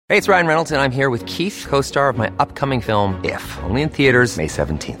Hey, it's Ryan Reynolds, and I'm here with Keith, co-star of my upcoming film, If, only in theaters May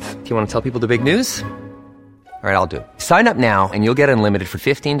 17th. Do you want to tell people the big news? All right, I'll do it. Sign up now and you'll get unlimited for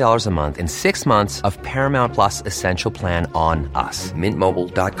 $15 a month and 6 months of Paramount Plus Essential Plan on us.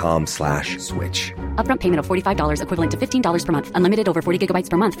 MintMobile.com/switch. Upfront payment of $45 equivalent to $15 per month. Unlimited over 40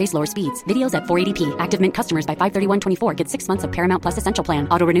 gigabytes per month. Face lower speeds. Videos at 480p. Active Mint customers by 531.24 get 6 months of Paramount Plus Essential Plan.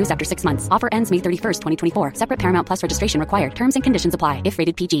 Auto renews after 6 months. Offer ends May 31st, 2024. Separate Paramount Plus registration required. Terms and conditions apply if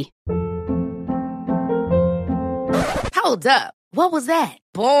rated PG. Hold up. What was that?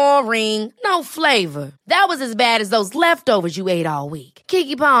 Boring. No flavor. That was as bad as those leftovers you ate all week.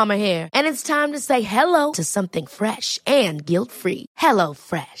 Keke Palmer here, and it's time to say hello to something fresh and guilt-free. Hello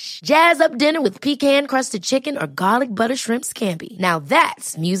Fresh. Jazz up dinner with pecan-crusted chicken or garlic butter shrimp scampi. Now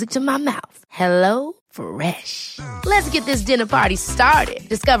that's music to my mouth. Hello Fresh. Let's get this dinner party started.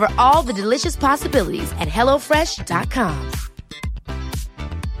 Discover all the delicious possibilities at hellofresh.com.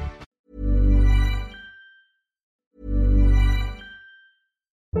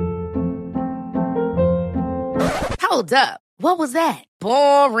 Hold up. What was that?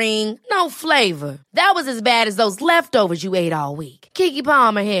 Boring. No flavor. That was as bad as those leftovers you ate all week. Keke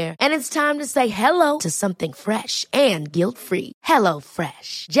Palmer here, and it's time to say hello to something fresh and guilt-free. Hello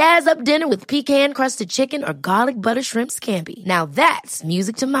Fresh. Jazz up dinner with pecan-crusted chicken or garlic butter shrimp scampi. Now that's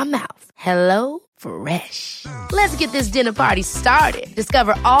music to my mouth. Hello Fresh. Let's get this dinner party started.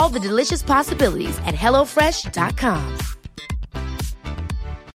 Discover all the delicious possibilities at hellofresh.com.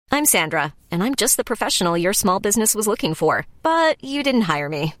 I'm Sandra, and I'm just the professional your small business was looking for. But you didn't hire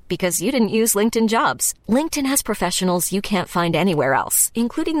me because you didn't use LinkedIn Jobs. LinkedIn has professionals you can't find anywhere else,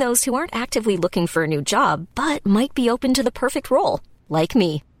 including those who aren't actively looking for a new job, but might be open to the perfect role, like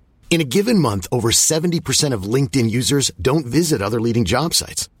me. In a given month, over 70% of LinkedIn users don't visit other leading job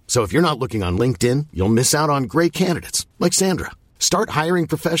sites. So if you're not looking on LinkedIn, you'll miss out on great candidates like Sandra. Start hiring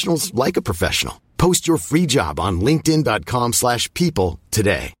professionals like a professional. Post your free job on linkedin.com/people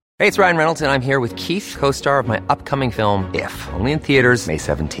today. Hey, it's Ryan Reynolds, and I'm here with Keith, co-star of my upcoming film, If, only in theaters May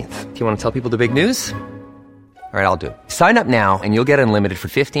 17th. Do you want to tell people the big news? All right, I'll do it. Sign up now and you'll get unlimited for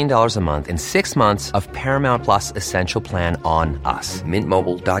 $15 a month and 6 months of Paramount Plus Essential Plan on us.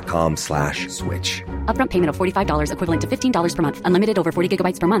 MintMobile.com/switch. Upfront payment of $45 equivalent to $15 per month. Unlimited over 40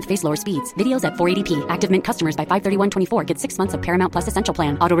 gigabytes per month. Face lower speeds. Videos at 480p. Active Mint customers by 531.24 get 6 months of Paramount Plus Essential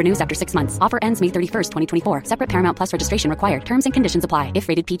Plan. Auto renews after 6 months. Offer ends May 31st, 2024. Separate Paramount Plus registration required. Terms and conditions apply if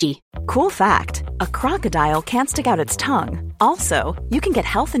rated PG. Cool fact, a crocodile can't stick out its tongue. Also, you can get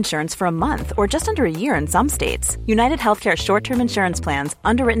health insurance for a month or just under a year in some states. United Healthcare short-term insurance plans,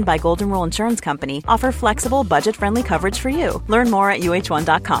 underwritten by Golden Rule Insurance Company, offer flexible, budget-friendly coverage for you. Learn more at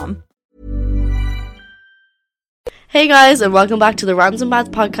uh1.com. Hey guys, and welcome back to the Rants and Bads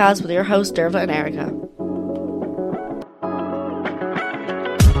podcast with your hosts Derva and Erica.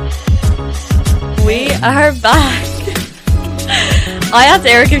 We are back. I asked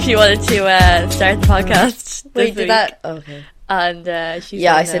Erica if she wanted to start the podcast. Wait, did that? Oh, okay. And she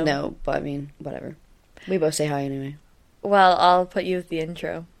I said no, but I mean, whatever. We both say hi anyway. Well, I'll put you as the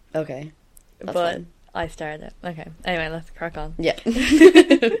intro. Okay. But fine. I started it. Okay. Anyway, let's crack on. Yeah.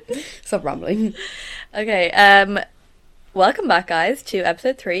 Stop rambling. Okay. Welcome back, guys, to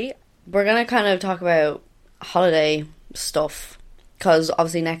episode 3. We're gonna kind of talk about holiday stuff because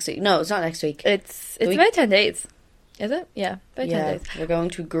obviously next week. No, it's not next week. It's about 10 days. Is it? Yeah, about 10 days. We're going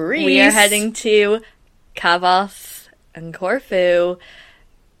to Greece. We are heading to Kavos and Corfu.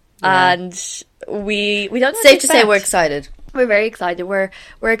 Yeah. And we don't know. Safe to say we're excited. We're very excited. We're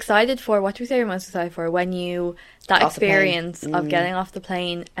excited for, what do we say we're most excited for? When that experience of getting off the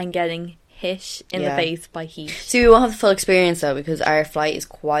plane and getting hit in the face by heat. So we won't have the full experience though, because our flight is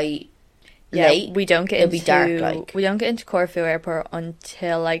quite late. We don't get It'll be dark, we don't get into Corfu airport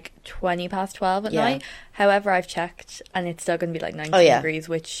until like 20 past 12 at night. However, I've checked and it's still going to be like 19 degrees,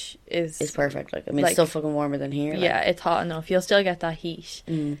 which is perfect. Like, I mean, it's still fucking warmer than here. Yeah, it's hot enough. You'll still get that heat.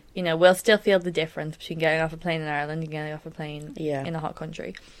 You know, we'll still feel the difference between getting off a plane in Ireland and getting off a plane in a hot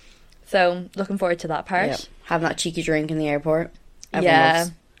country. So, looking forward to that part. Yeah. Having that cheeky drink in the airport.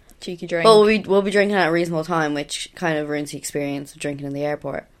 Cheeky drink. But we'll be drinking at a reasonable time, which kind of ruins the experience of drinking in the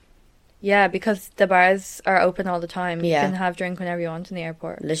airport. Yeah, because the bars are open all the time. You can have drink whenever you want in the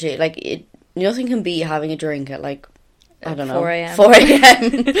airport. Literally, like, nothing can beat having a drink at, like, I don't know. 4 a.m. 4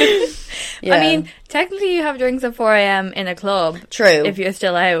 a.m. I mean, technically you have drinks at 4 a.m. in a club. True. If you're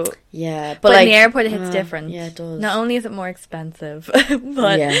still out. Yeah. But like, in the airport it hits different. Yeah, it does. Not only is it more expensive,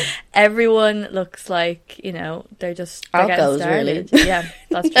 but everyone looks like, you know, they're getting started. Really. Yeah,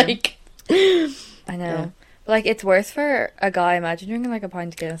 that's true. I know. Yeah. But, like, it's worse for a guy. Imagine drinking, like, a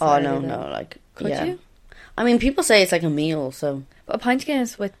pint of Guinness. Oh, no, like... Could you? I mean, people say it's like a meal, so... But a pint of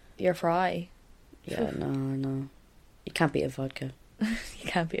Guinness with your fry. Yeah, no. You can't beat a vodka. You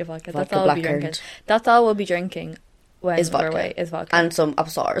can't beat a vodka. Vodka That's all we'll be blackcurrant. drinking. That's all we'll be drinking when Is vodka. we're away. Is vodka. And some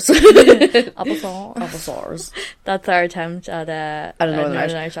apple sours. Applesauce. Apple sours. That's our attempt at a Northern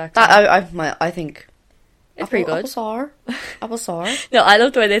Irish accent. accent. I think... It's pretty good. Apple sour. Apple sour. No, I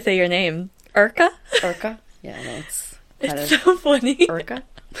love the way they say your name. Urka? Urka. Yeah, no, it's kind It's of... so funny. Urka.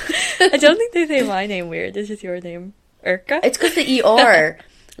 I don't think they say my name weird. It's just your name. Urka? It's because the ER.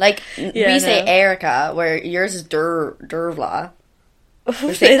 Like, Yeah, we say no. Erica, where yours is Dervla. We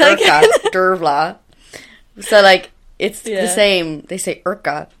Say say that again. Urka, Dervla. So, like, it's Yeah. the same. They say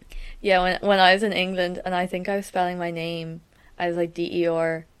Urka. Yeah, when I was in England and I think I was spelling my name, I was like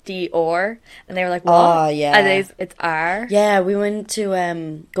D-E-R, and they were like, what? Oh, yeah. And it's R. Yeah, we went to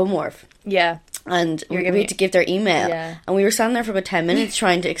Gunwharf. Yeah. And we giving- had to give their email. Yeah. And we were standing there for about 10 minutes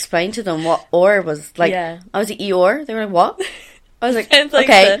trying to explain to them what OR was. Like, Yeah. I was like, EOR? They were like, what? I was like, It's like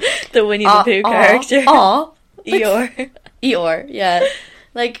okay. the Winnie the Pooh character. Aw. Eeyore. Eeyore, yeah.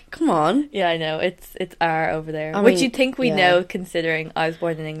 Like, come on. Yeah, I know. It's R over there. I Which mean, you'd think we yeah. know, considering I was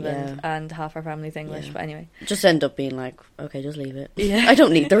born in England Yeah. and half our family's English. Yeah. But anyway. Just end up being like, okay, just leave it. Yeah. I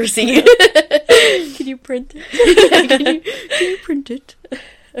don't need the receipt. Can you print it? Can you print it?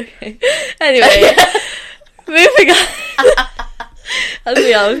 Okay. Anyway, moving on. As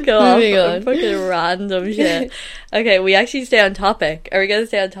we always go off Moving on on. fucking random shit. Okay, we actually stay on topic. Are we going to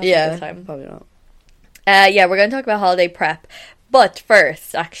stay on topic Yeah, this time? probably not. Yeah, we're going to talk about holiday prep. But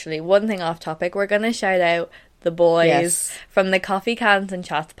first, actually, one thing off topic, we're going to shout out the boys Yes. from the Coffee Cans and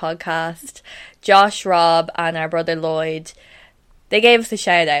Chats podcast, Josh, Rob, and our brother Lloyd. They gave us a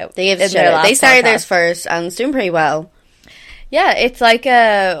shout out. They gave us a in their shout out. last They started theirs podcast. first and it's doing pretty well. Yeah, it's like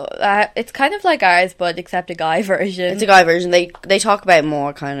it's kind of like ours, but except a guy version. It's a guy version. They talk about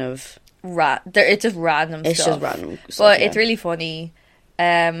more kind of... It's just random It's stuff. just random stuff, But yeah. it's really funny.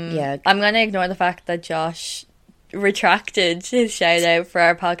 Yeah. I'm going to ignore the fact that Josh retracted his shout out for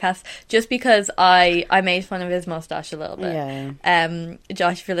our podcast just because I made fun of his mustache a little bit. Yeah.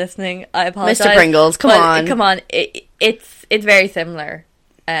 Josh, if you're listening, I apologize. Mr. Pringles, come on. It's very similar.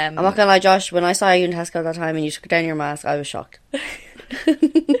 I'm not gonna lie, Josh, when I saw you in Tesco that time and you took down your mask, I was shocked. There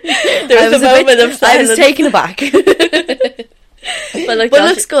was a moment of silence. I was taken aback. But look, But Josh, it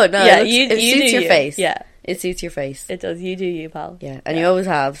looks good. No, yeah, it you suits do your you. face. Yeah, It suits your face. it does. You do you, pal. Yeah, and you always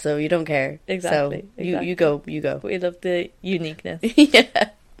have, so you don't care. Exactly, So exactly. you go. We love the uniqueness. Yeah.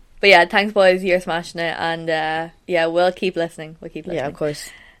 But yeah, thanks boys, you're smashing it, and yeah, we'll keep listening. Yeah, of course.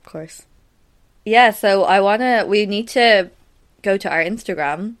 Yeah, so we need to go to our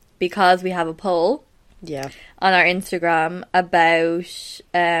Instagram because we have a poll Yeah. on our Instagram about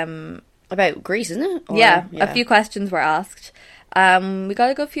About Greece, isn't it? Or- yeah, a few questions were asked. We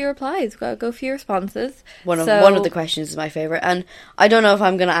got a good few replies, got a good few responses. One of the questions is my favourite, and I don't know if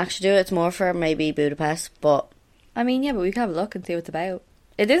I'm gonna actually do it. It's more for maybe Budapest, but I mean, yeah, but we can have a look and see what it's about.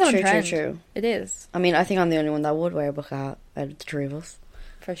 It is on trend. True. It is. I mean, I think I'm the only one that would wear a bucket hat out of the three of us.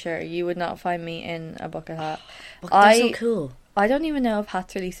 For sure. You would not find me in a bucket hat. But they're so cool. I don't even know if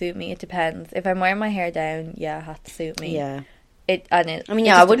hats really suit me. It depends. If I'm wearing my hair down, yeah, hats suit me. Yeah. I mean,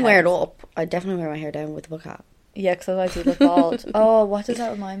 yeah, I wouldn't wear it up. I'd definitely wear my hair down with a bucket hat. Yeah, because otherwise you look bald. Oh, what does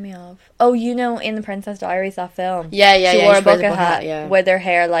that remind me of? Oh, you know, in The Princess Diaries, that film. Yeah, She yeah, wore she a wears bucket hat yeah. with her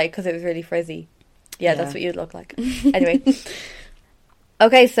hair, like, because it was really frizzy. Yeah, that's Yeah. what you'd look like. Anyway.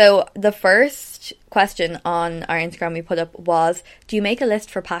 Okay, so the first question on our Instagram we put up was, do you make a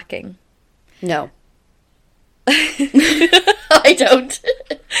list for packing? No. I don't.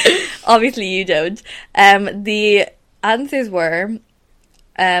 Obviously you don't. The answers were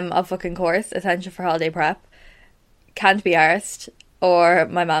a fucking course, essential for holiday prep, can't be arsed, or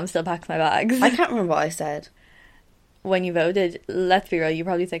my mom still packs my bags. I can't remember what I said. When you voted, let's be real, you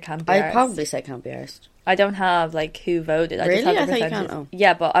probably said can't be I arsed. probably said can't be arsed. I don't have like who voted. I just Really? have the I thought you percentages. can't. Oh.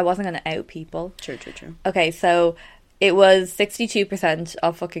 Yeah, but I wasn't going to out people. True. Okay, so it was 62%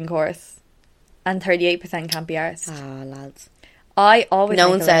 of fucking course and 38% can't be arsed. Ah, lads. I always No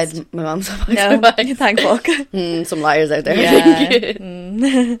make one a said list. my mum's No, thank fuck. Some liars out there.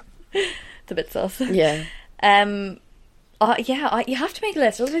 Yeah. It's a bit sus. Yeah. You have to make a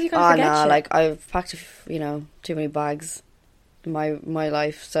list, otherwise you're going to Oh, forget no, shit. like, I've packed, too many bags in my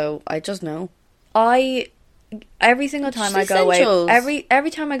life, so I just know. Every single time I Just go essentials. away, every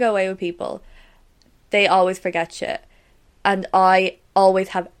time I go away with people, they always forget shit. And I always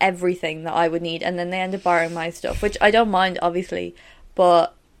have everything that I would need, and then they end up borrowing my stuff, which I don't mind, obviously,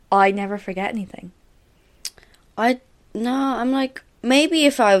 but I never forget anything. I'm like, maybe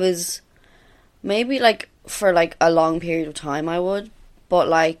if I was, like, for, like, a long period of time I would, but,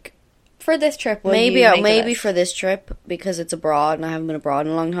 like, for this trip, will maybe you make a maybe list? for this trip because it's abroad and I haven't been abroad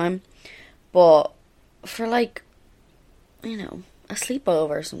in a long time. But for like, you know, a sleepover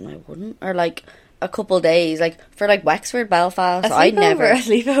or something, I wouldn't. Or like a couple days, like for like Wexford, Belfast. A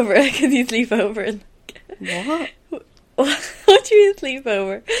sleepover. Can you sleep over? What? What do you mean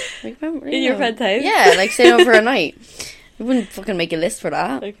sleepover? Like, In your friend's house? Yeah, like stay over a night. You wouldn't fucking make a list for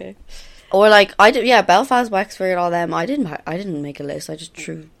that. Okay. Or like I did, yeah, Belfast, Wexford, all them. I didn't make a list. I just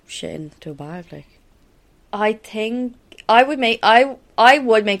threw shit into a bag. Like, I think I would make a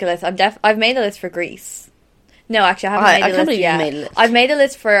list. I've made a list for Greece. No, actually, I haven't made a can't list believe you yet. made a list. I've made a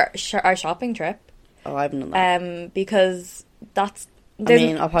list for our shopping trip. oh, I haven't done that. Because that's.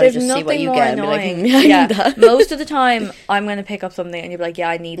 I'll probably just see what you get and be like, annoying. I need yeah, that. most of the time I'm going to pick up something and you'll be like, yeah,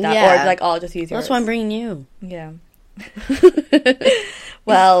 I need that, Yeah. or like, I'll just use yours. That's why I'm bringing you. Yeah.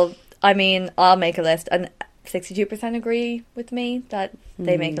 Well, I mean, I'll make a list, and 62% agree with me that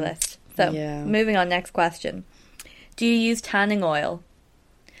they make a list. So, yeah. moving on, next question. Do you use tanning oil?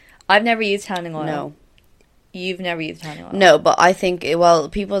 I've never used tanning oil. No. You've never used tanning oil? No, but I think, well,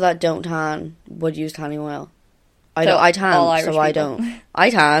 people that don't tan would use tanning oil. I So, don't. I tan, all Irish so I people. don't. I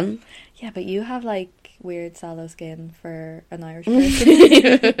tan. Yeah, but you have, like, weird sallow skin for an Irish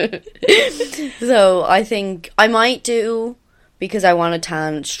person. So I think I might do, because I want to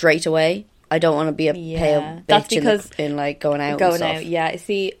tan straight away. I don't want to be a pale bitch That's because in like going out. Going and stuff. out, yeah.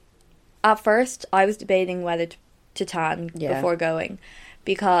 See, at first, I was debating whether to tan Yeah. before going,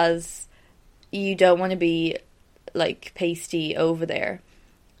 because you don't want to be, like, pasty over there.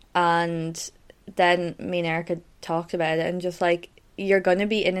 And then me and Erica talked about it, and just, like, you're going to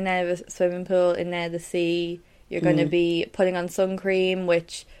be in and out of a swimming pool, in and out of the sea. You're going to be putting on sun cream,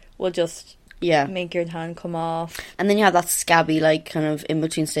 which will just Yeah. make your tan come off. And then you have that scabby, like, kind of in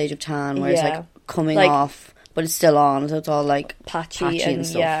between stage of tan where it's Yeah. like coming Like- off, but it's still on, so it's all like Patchy and and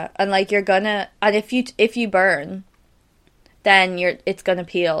stuff. yeah, and like you're gonna, and if you burn, then it's gonna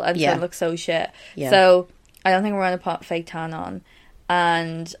peel and it's Yeah. gonna look so shit. Yeah. So I don't think we're gonna put fake tan on,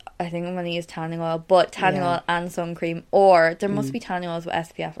 and I think I'm gonna use tanning oil, but tanning Yeah. oil and sun cream, or there must be tanning oils with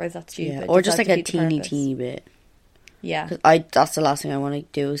SPF, or is that stupid? Yeah. Or Does just that like a defeat the purpose? teeny bit. Yeah, 'Cause that's the last thing I want to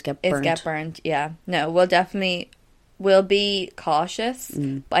do is get it's burnt. get burnt. Yeah, no, we'll be cautious,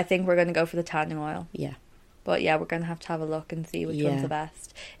 but I think we're gonna go for the tanning oil. Yeah. But yeah, we're going to have a look and see which Yeah. one's the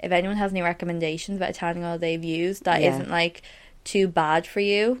best. If anyone has any recommendations about a tanning oil they've used that Yeah. isn't, like, too bad for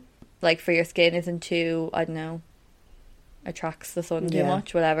you, like, for your skin isn't too, I don't know, attracts the sun too Yeah.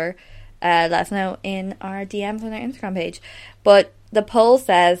 much, whatever, let us know in our DMs on our Instagram page. But the poll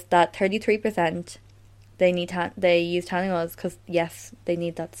says that 33% they use tanning oils because, yes, they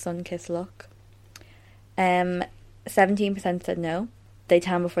need that sun-kissed look. 17% said no. They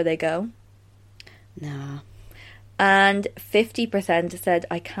tan before they go. Nah. And 50% said,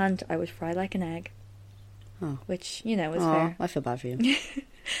 I can't, I would fry like an egg. Oh. Which, you know, is Aw, fair. I feel bad for you.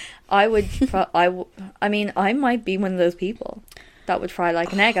 I would, I mean, I might be one of those people that would fry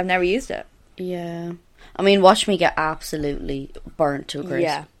like an egg. I've never used it. Yeah. I mean, watch me get absolutely burnt to a crisp.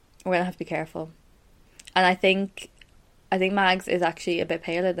 Yeah. We're going to have to be careful. And I think Mags is actually a bit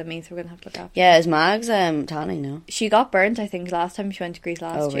paler than me, so we're going to have to look after. Yeah, is Mags tanning now? She got burnt, I think, last time she went to Greece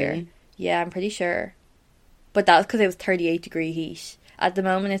last year. Really? Yeah, I'm pretty sure. But that was because it was 38 degree heat. At the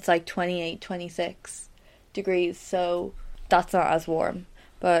moment, it's like 28, 26 degrees, so that's not as warm.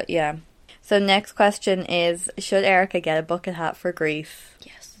 But yeah. So next question is, should Erica get a bucket hat for Greece?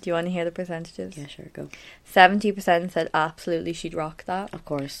 Yes. Do you want to hear the percentages? Yeah, sure, go. 70% said absolutely she'd rock that. Of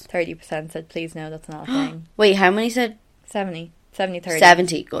course. 30% said please no, that's not a thing. Wait, how many said? 70, 30.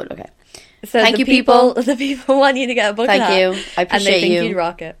 70, good, okay. So Thank the you, people. The people want you to get a bucket Thank hat. you. I And they appreciate think you. you'd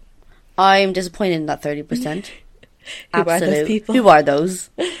rock it. I'm disappointed in that 30%. Who are those people? Who are those?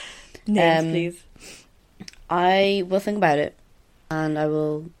 Names, please. I will think about it and I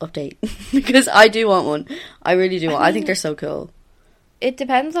will update because I do want one. I really do want. I think they're so cool. It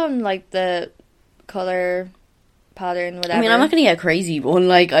depends on, like, the colour, pattern, whatever. I mean, I'm not going to get a crazy one.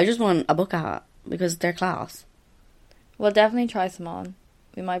 Like, I just want a bucket hat because they're class. We'll definitely try some on.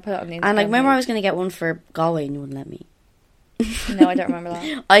 We might put it on the Instagram. And like, remember I page. was going to get one for Galway and you wouldn't let me. No, I don't remember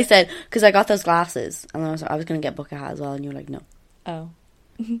that. I said, because I got those glasses and I was going to get bucket hat as well and you were like, no. Oh.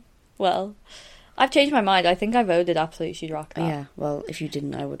 Well, I've changed my mind. I think I voted absolutely she'd rock that. Yeah, well, if you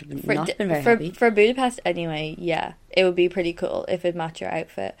didn't, I would have been For, not been very for, happy. for Budapest anyway, yeah. It would be pretty cool if it matched your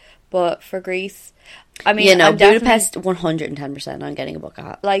outfit. But for Greece, I mean, yeah, no, I'm definitely- Budapest 110%. I'm getting a bucket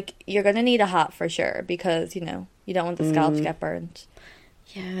hat. like, you're going to need a hat for sure because, you know, you don't want the scalp to get burnt.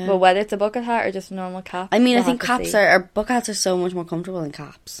 Yeah. But whether it's a bucket hat or just a normal cap. I mean, I we'll think have to caps see. are bucket hats are so much more comfortable than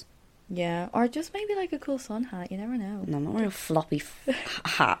caps. Yeah, or just maybe like a cool sun hat. You never know. No, I'm not wearing a floppy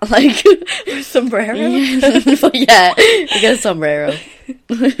hat. Like, Sombrero. But yeah, you get a sombrero.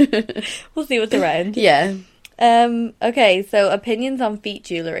 We'll see what's around. Yeah. Okay, so opinions on feet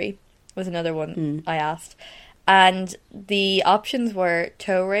jewellery was another one I asked. And the options were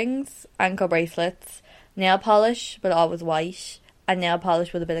toe rings, ankle bracelets, nail polish, but always white, and nail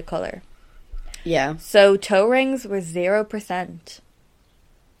polish with a bit of colour. Yeah. So toe rings were 0%.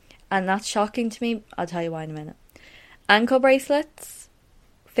 And that's shocking to me. I'll tell you why in a minute. Ankle bracelets,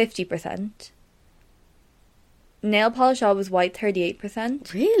 50%. Nail polish always white,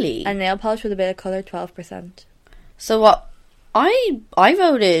 38%. Really? And nail polish with a bit of colour, 12%. So what? I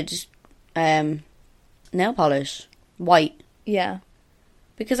voted nail polish white Yeah.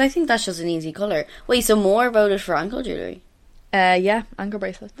 because I think that's just an easy colour. Wait, so more voted for ankle jewellery? Yeah, ankle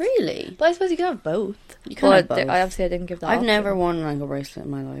bracelets. Really? But I suppose you can have both. You can have both. Obviously I didn't give that I've option. never worn an ankle bracelet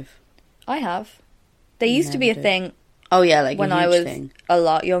in my life. I have. They used to be a Never did. thing Oh yeah, like when a huge I was thing. a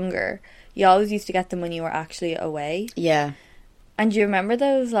lot younger. You always used to get them when you were actually away. Yeah. And do you remember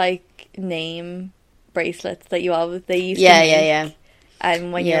those like name bracelets that they used to Yeah, make? yeah.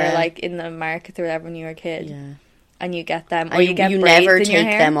 And when you Yeah. were like in the markets or whatever when you were a kid. Yeah. And you get them. Or And you get you braids never in your take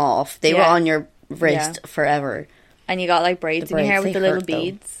hair. them off. They were Yeah. on your wrist forever. And you got like braids The in your hair braids, with they the little hurt, though.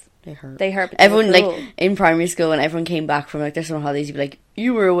 beads. They hurt. They hurt. But they were Everyone, cool. like, in primary school, when everyone came back from, like, their summer holidays, you'd be like,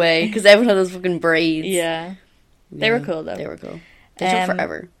 you were away, because everyone had those fucking braids. Yeah. They were cool, though. They were cool. They took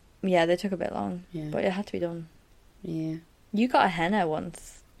forever. Yeah, they took a bit long. Yeah. But it had to be done. Yeah. You got a henna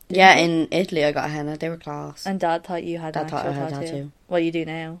once. Yeah, in Italy, I got a henna. They were class. And Dad thought you had an Dad thought actual I had a tattoo. tattoo. Well, you do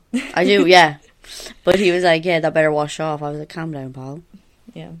now. I do, yeah. But he was like, yeah, that better wash off. I was like, calm down, pal.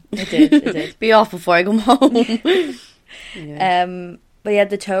 Yeah, it did. It did. Be off before I come home. Anyway. But yeah,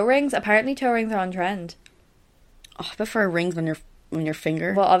 the toe rings. Apparently, toe rings are on trend. Oh, I prefer rings on your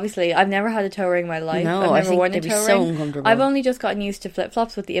finger. Well, obviously, I've never had a toe ring in my life. No, I've I never think worn a they'd be toe so ring. uncomfortable. I've only just gotten used to flip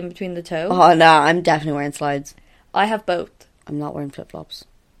flops with the in between the toe. Oh, no, I'm definitely wearing slides. I have both. I'm not wearing flip-flops.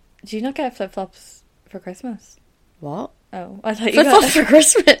 Do you not get flip flops for Christmas? What? Oh, I thought you Flip-flops for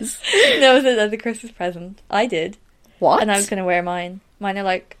Christmas? No, it was as a Christmas present. I did. What? And I was going to wear mine. Mine are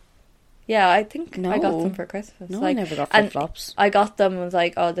like... Yeah, I think I got No. them for Christmas. No, like, I never got and flip-flops. I got them and was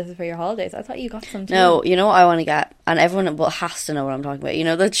like, oh, this is for your holidays. I thought you got some too. No, you know what I want to get? And everyone has to know what I'm talking about. You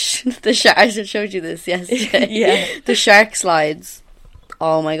know, the shark... I showed you this yesterday. Yeah. The shark slides.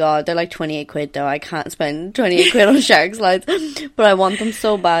 Oh my god, they're like 28 quid though. I can't spend 28 quid on shark slides. But I want them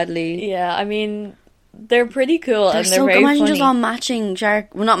so badly. Yeah, I mean, they're pretty cool They're and they're so very good. Imagine funny. just all matching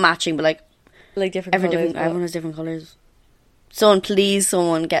shark... Well, not matching, but like... Like different colours. but- Everyone has different colours.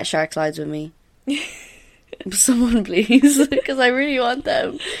 Someone get shark slides with me. Someone please, because I really want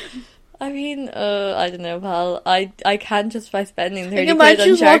them. I mean, I don't know, pal. I can't justify spending 30 Like, quid imagine on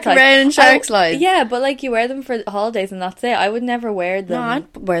just shark walking slides. around in shark slides. Yeah, but like you wear them for holidays and that's it. I would never wear them No,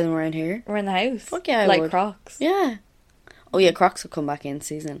 I'd wear them around here. around the house. Fuck yeah, I like would. Crocs. Yeah. Oh yeah, Crocs will come back in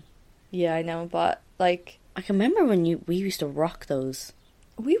season. Yeah, I know, but like I can remember when we used to rock those.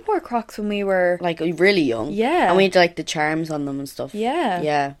 we wore Crocs when we were Like really young. Yeah. And we had like the charms on them and stuff. Yeah.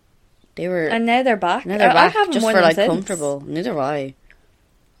 Yeah. They were... and now they're back. now they're I back haven't just worn for them like since. comfortable. Neither have I.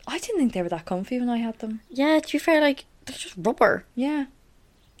 I didn't think they were that comfy when I had them. Yeah, to be fair, like, they're just rubber. Yeah.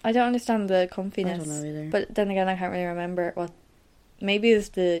 I don't understand the comfiness. I don't know either. But then again, I can't really remember what. Maybe it was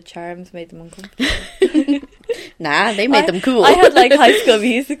the charms made them uncomfortable. Nah, they made them cool. I had like High School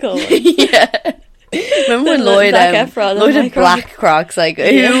Musical. Yeah. Remember when The Lloyd Zac Efron Lloyd and had Mike black Crocs, like,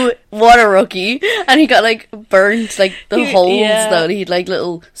 Yeah. what a rookie. And he got, like, burnt, like, the holes, yeah. though. He had, like,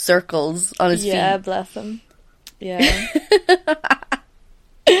 little circles on his Yeah, feet. bless him. Yeah.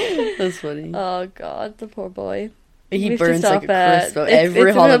 That's funny. Oh God, the poor boy. He We have to burns like stop, a crisp it's every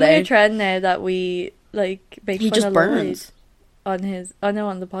it's holiday. It's a trend now that we like make He fun just of burns. Lloyd on his. Oh no,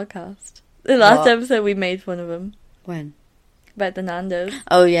 on the podcast. The last What? episode we made fun of him When? about the Nando's.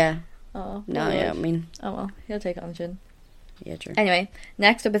 Oh, yeah. Oh No, Lloyd. yeah, I mean, Oh well, he'll take it on the chin. yeah, true. Anyway,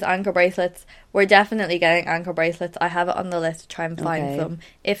 next up is ankle bracelets. We're definitely getting ankle bracelets. I have it on the list to try and find Okay. some.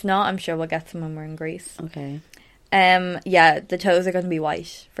 If not, I'm sure we'll get some when we're in Greece. Okay. Yeah, the toes are going to be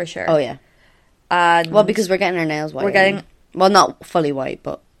white for sure. Oh, yeah. And Well, because we're getting our nails white. We're getting- Well, not fully white,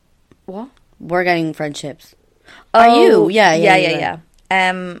 but what? we're getting friendships. Are you? Yeah.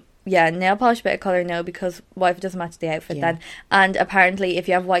 Yeah, nail polish, bit of colour, no, because what if it doesn't match the outfit Yeah. then? And apparently, if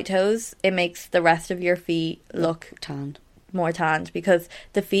you have white toes, it makes the rest of your feet look Tanned. more tanned, because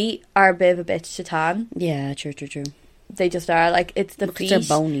the feet are a bit of a bitch to tan. Yeah, true. They just are. Like, it's the Because feet.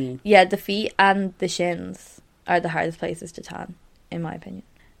 they're bony. Yeah, the feet and the shins are the hardest places to tan, in my opinion.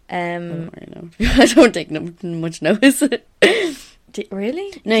 I don't really know. I don't take much notice.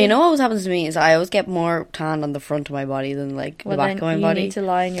 Really? No, you know what always happens to me is I always get more tan on the front of my body than like the back of my body. You need to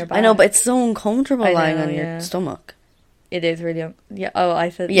lie on your back. I know, but it's so uncomfortable lying on yeah. your stomach. It is really... yeah. Oh, I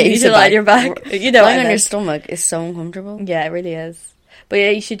said yeah, you need to lie on your back. You know, lying on your stomach is so uncomfortable. Yeah, it really is. But yeah,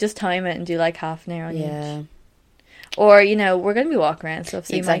 you should just time it and do like half an hour on Yeah. each. Or, you know, we're going to be walking around and stuff,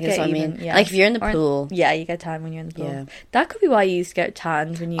 so Exactly, you might get that's what I even... mean. Yeah. Like, if you're in the pool... Yeah, you get tan when you're in the pool. Yeah. That could be why you used to get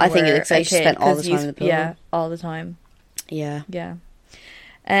tanned when you were I think it's a like you kid, spent all the 'cause time in the pool. Yeah, all the time. Yeah. Yeah.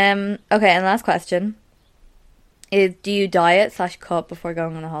 Okay, and last question is, do you diet / cut before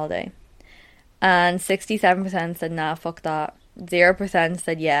going on a holiday? And 67% said, nah, fuck that. 0%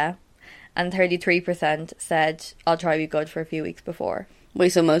 said yeah. And 33% said, I'll try to be good for a few weeks before. Wait,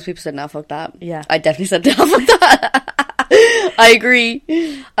 so most people said, nah, fuck that? Yeah. I definitely said, nah, fuck that. I agree.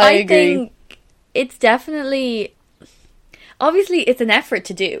 I agree. think it's definitely... Obviously, it's an effort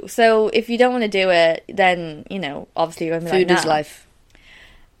to do. So if you don't want to do it, then, you know, obviously you're going to be Food like, is nah. life.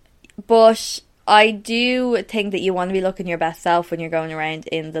 But I do think that you want to be looking your best self when you're going around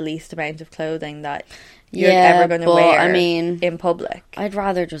in the least amount of clothing that you're ever going to wear, I mean, in public. I'd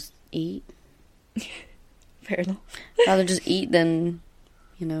rather just eat. Fair enough. Rather just eat than,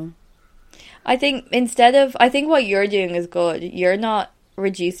 you know. I think I think what you're doing is good. You're not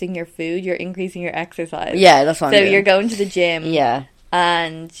reducing your food, you're increasing your exercise. Yeah, that's what I'm doing. So you're going to the gym. Yeah.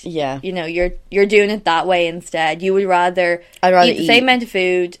 And yeah, you know, you're doing it that way instead. You would I'd rather eat the same amount of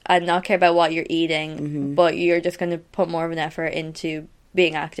food and not care about what you're eating, but you're just going to put more of an effort into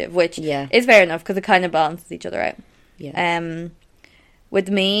being active, which is fair enough because it kind of balances each other out. Yeah. With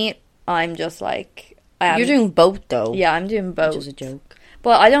me, I'm just like you're doing both though. Yeah, I'm doing both. Which is a joke.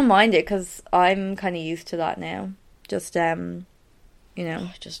 But I don't mind it because I'm kind of used to that now. Just you know,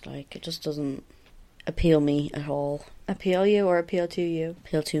 just like it just doesn't appeal me at all. Appeal you or appeal to you?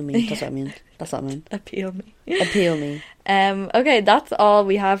 Appeal to me. That's what I mean. That's what I meant. Appeal me. Appeal me. Okay, that's all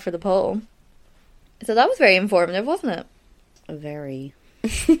we have for the poll. So that was very informative, wasn't it? Very.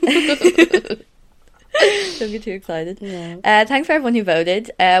 Don't get too excited. Yeah. Thanks for everyone who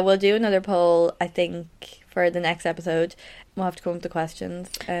voted. We'll do another poll, I think, for the next episode. We'll have to come up with the questions.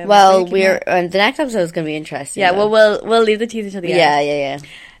 Well, the next episode is going to be interesting. Yeah, well, we'll leave the teaser till the end. Yeah.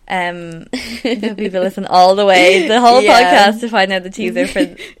 People listen all the way, the whole podcast, to find out the teaser for.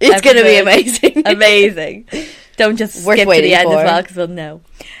 It's going to be amazing. Amazing. Don't just skip to the end as well because we'll know.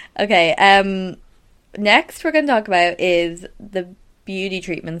 Okay. Next, we're going to talk about is the beauty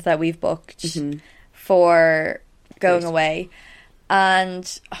treatments that we've booked for going away,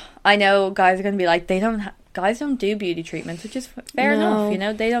 and I know guys are going to be like, guys don't do beauty treatments, which is fair enough. You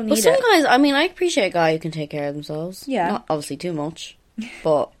know, they don't need it. But some guys, I mean, I appreciate a guy who can take care of themselves. Yeah, not obviously too much,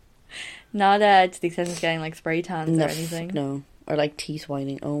 but not to the extent of getting like spray tans or anything. No, or like teeth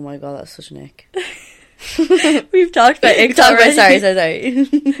whitening. Oh my god, that's such an ick. We've talked about ick already. Sorry.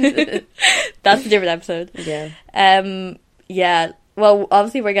 That's a different episode. Yeah. Yeah. Well,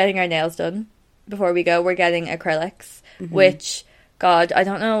 obviously we're getting our nails done before we go. We're getting acrylics, which, God, I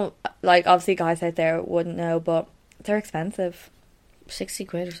don't know. Like, obviously guys out there wouldn't know, but they're expensive. 60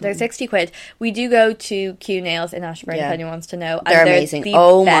 quid or something. They're 60 quid. We do go to Q Nails in Ashburn, if anyone wants to know. They're amazing.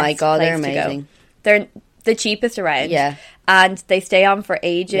 Oh my god, they're amazing. They're the cheapest around. Yeah. And they stay on for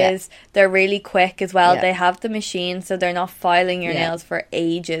ages. Yeah. They're really quick as well. Yeah. They have the machine, so they're not filing your nails for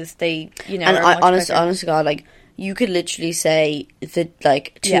ages. They, you know, and are honest to God, like, you could literally say that,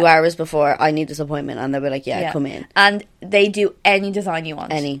 like, 2 hours before, I need this appointment, and they'll be like, come in. And they do any design you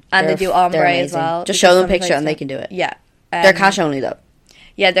want. Any. And they do ombre as well. Just show them a picture and they can do it. Yeah. They're cash only, though.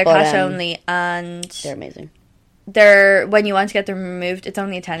 Yeah, they're cash only, and they're amazing. When you want to get them removed, it's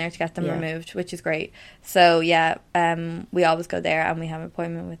only a tenner to get them removed, which is great. So yeah, we always go there, and we have an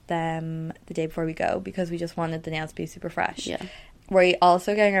appointment with them the day before we go because we just wanted the nails to be super fresh. Yeah. We're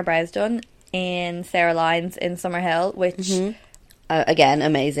also getting our brows done in Sarah Lyons in Summerhill, which again,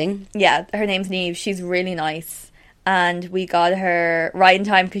 amazing. Yeah, her name's Neve. She's really nice, and we got her right in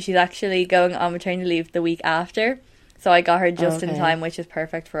time because she's actually going on maternity leave the week after. So I got her just in time, which is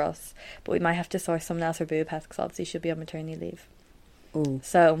perfect for us. But we might have to source someone else for Budapest because obviously she'll be on maternity leave. Ooh.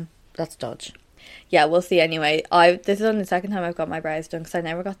 So that's dodge. Yeah, we'll see anyway. This is only the second time I've got my brows done because I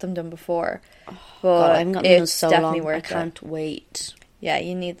never got them done before. Oh, but God, I haven't gotten them done so long. I can't wait. Yeah,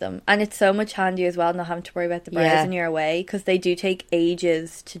 you need them. And it's so much handier as well not having to worry about the brows when you're away because they do take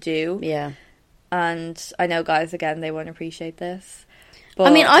ages to do. Yeah. And I know guys, again, they won't appreciate this. But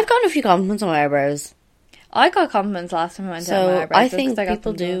I mean, I've gotten a few compliments on my eyebrows. I got compliments last time I went to my eyebrows. I think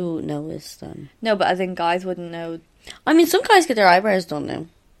people do notice them. No, but I think guys wouldn't know. I mean, some guys get their eyebrows done now.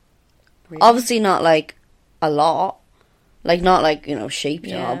 Really? Obviously not, like, a lot. Like, not, like, you know, shaped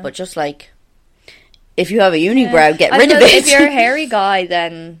and all, but just, like, If you have a unibrow, get I rid of suppose it. If you're a hairy guy,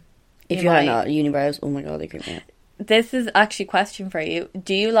 then if you have not unibrows, oh my god, they creep me out. This is actually a question for you.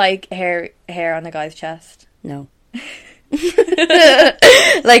 Do you like hair on a guy's chest? No.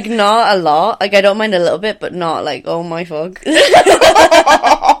 Like, not a lot. Like, I don't mind a little bit, but not like, oh my fuck.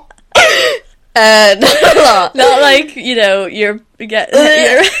 Not a lot. Not like, you're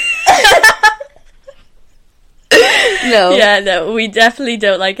No. Yeah, no, we definitely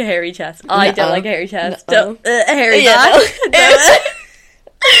don't like a hairy chest. I don't like a hairy chest. No. Hairy Yeah, back. no.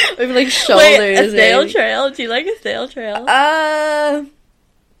 With like shoulders. Wait, a snail trail? Do you like a snail trail? I'm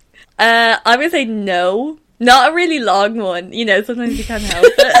gonna say no. Not a really long one. Sometimes you can't help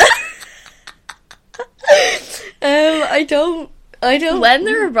it. I don't. When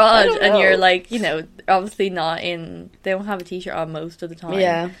they're abroad and you're know. like, obviously not in. They don't have a t-shirt on most of the time.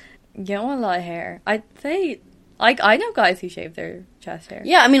 Yeah. You don't want a lot of hair. I'd say, like, I know guys who shave their chest hair.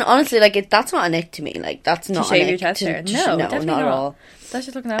 Yeah, I mean, honestly, like, that's not an ick to me. Like, that's not shave an your ick chest hair. No, no, definitely not at not. all. That's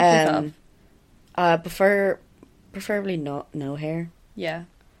just looking after yourself. Preferably no hair. Yeah,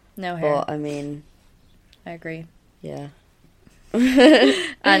 no hair. But I mean, I agree. yeah.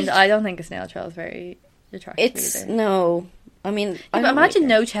 And I don't think a snail trail is very attractive It's either. no. I mean, But imagine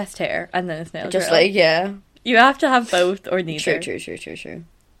no chest hair and then a snail just trail. like, yeah. You have to have both or neither. True.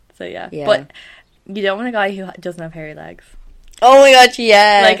 So yeah. Yeah. But you don't want a guy who doesn't have hairy legs. Oh my god,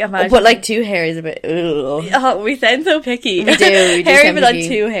 yeah. Like, imagine- But like, two hair is a bit. Ugh. Oh, we sound so picky. We do Hairy sound but not picky.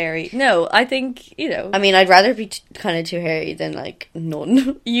 too hairy. No, I think, I mean, I'd rather be kind of too hairy than like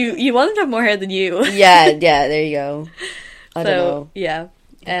none. you want to have more hair than you. yeah, there you go. I don't know. Yeah.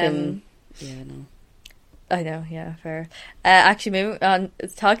 Yeah, no. I know, yeah, fair. Actually, moving on,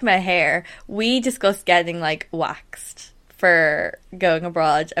 talking about hair, we discussed getting, like, waxed for going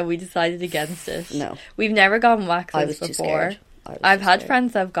abroad, and we decided against it. No. We've never gotten waxed I was before. too scared. I've had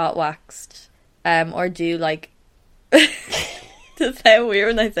friends that have got waxed, or do, like... Does it sound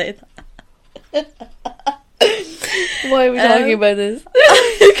weird when I say that? Why are we talking about this?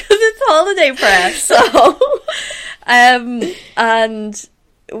 Because it's holiday press. So... and...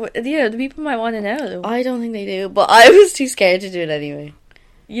 the people might want to know. I don't think they do, but I was too scared to do it anyway.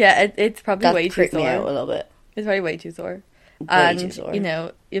 Yeah, it's probably That way too creeped sore. me out a little bit. It's probably way too sore. Way too sore.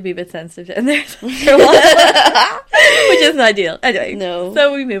 You'll be a bit sensitive in there for a while, which isn't ideal. Anyway, No.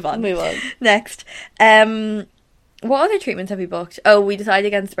 So we move on. Next, what other treatments have we booked? Oh, we decided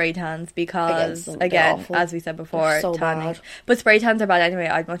against spray tans because, They're again, awful. as we said before, They're so tanning. bad. But spray tans are bad anyway.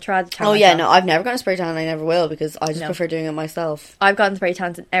 I'd much rather tan Oh yeah, myself. no, I've never gotten a spray tan and I never will because I just No. prefer doing it myself. I've gotten spray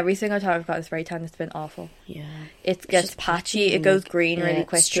tans, and every single time I've gotten a spray tan, it's been awful. Yeah. It gets just patchy. patchy It goes and, green really yeah,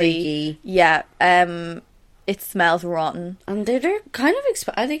 quickly. streaky. Yeah. It smells rotten. And they're kind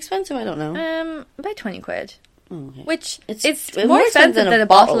of are they expensive? I don't know. About 20 quid. Oh, okay. Which It's it's more more expensive expensive than than a a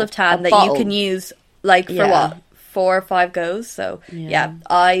bottle bottle. of tan A that bottle. you can use, like, for Yeah. what? 4 or 5 goes. So, yeah,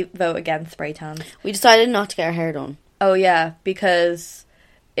 I vote against spray tans. We decided not to get our hair done. Oh, yeah, because,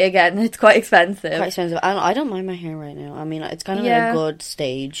 again, it's quite expensive. Quite expensive. I don't mind my hair right now. I mean, it's kind of Yeah. in a good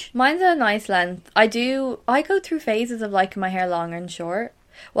stage. Mine's a nice length. I go through phases of liking my hair longer and short.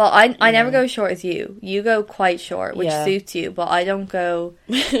 Well, I never go as short as you. You go quite short, which Yeah. suits you, but I don't go...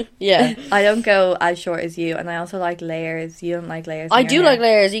 Yeah. I don't go as short as you, and I also like layers. You don't like layers in I your do hair. like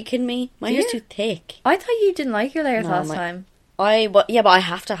layers. Are you kidding me? My Do hair's you? too thick. I thought you didn't like your layers No, last my- time. But I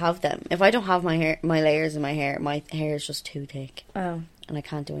have to have them. If I don't have my layers in my hair is just too thick, Oh. and I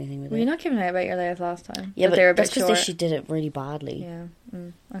can't do anything with Were it. you not giving out about your layers last time? Yeah, That but they were a that's bit because short. she did it really badly. Yeah.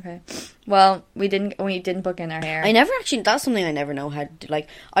 Okay. Well, we didn't book in our hair. I never actually. That's something I never know how to do. Like,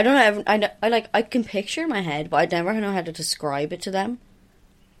 I don't know. I can picture in my head, but I never know how to describe it to them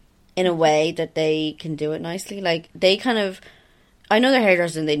in a way that they can do it nicely. Like, they kind of. I know they're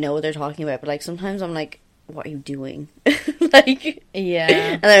hairdressers and they know what they're talking about, but like sometimes I'm like, what are you doing? Like, Yeah.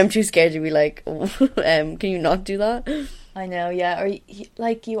 and then I'm too scared to be like, can you not do that? I know. Yeah. Or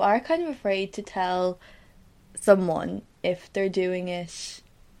like you are kind of afraid to tell someone if they're doing it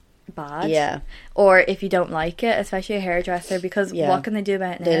bad. Yeah. Or if you don't like it, especially a hairdresser, because Yeah. what can they do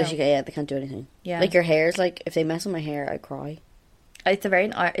about it now? They literally, they can't do anything. Yeah. Like your hair's like, if they mess with my hair, I cry. It's a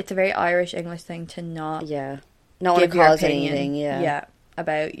very Irish English thing to not Yeah. Not want give to your cause opinion. anything. Yeah.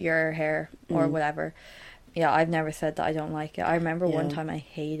 About your hair or whatever. Yeah, I've never said that I don't like it. I remember one Yeah. time I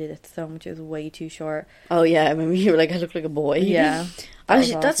hated it so much. It was way too short. Oh yeah, I remember you were like, I look like a boy. Yeah.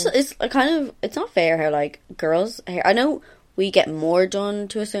 Actually, was that's awful. it's a kind of, it's not fair how like girls' hair. I know we get more done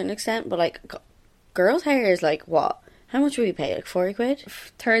to a certain extent, but like girls' hair is like what? How much would we pay? Like 40 quid?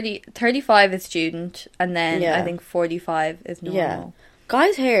 35 is student, and then Yeah. I think 45 is normal. Yeah.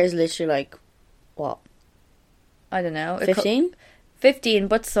 Guys' hair is literally like what? I don't know. 15? 15,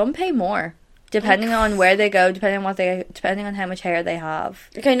 but some pay more. depending on where they go, depending on how much hair they have.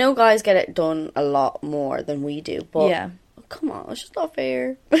 Like, I know guys get it done a lot more than we do, but Yeah. come on, it's just not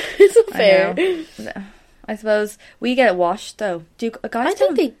fair. It's not fair. I suppose we get it washed though. Do guys? I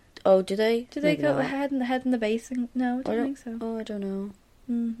think they. Oh, do they? Do they Maybe go not. head in the basin? No, I don't think so. Oh, I don't know.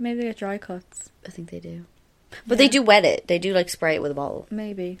 Maybe they get dry cuts. I think they do. But they do wet it. They do, like, spray it with a bottle.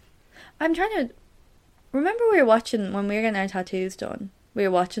 Maybe. I'm trying to remember we were watching when we were getting our tattoos done. We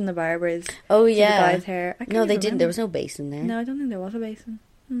were watching the barbers. Oh, do yeah. the guy's hair. I can't No, they even didn't. remember. There was no basin there. No, I don't think there was a basin.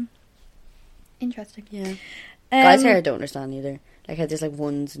 Interesting. Yeah. Guys' hair I don't understand either. Like how there's like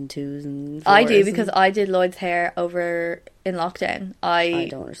ones and twos and fours. I do because I did Lloyd's hair over in lockdown. I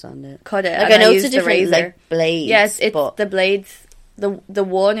don't understand it. Cut it. Like and I know I it's a used the different razor. like blades. Yes, it's but... the blades. The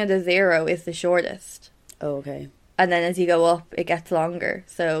 1 or the 0 is the shortest, Oh, okay. and then as you go up, it gets longer.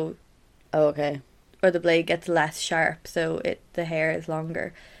 So, Oh, okay. or the blade gets less sharp, so the hair is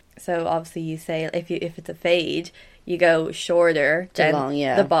longer. So obviously, you say if it's a fade, you go shorter To down long,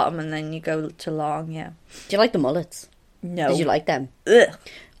 yeah. the bottom, and then you go to long. Yeah. Do you like the mullets? No. Did you like them? Ugh.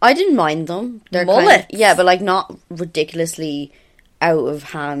 I didn't mind them. They're Mullets? yeah, but like not ridiculously out of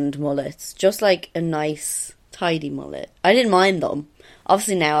hand mullets. Just like a nice, tidy mullet. I didn't mind them.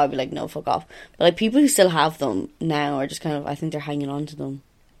 Obviously now I'd be like, no, fuck off. But like people who still have them now are just kind of, I think they're hanging on to them.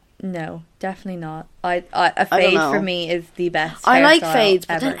 No, definitely not. A fade know. for me is the best. I like hairstyle fades,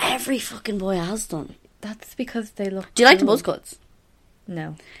 but ever. then every fucking boy has them. That's because they look. Do you like the cool. buzz cuts?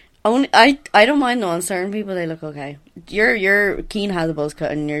 No. I don't mind them. On certain people, they look okay. Keen has a buzz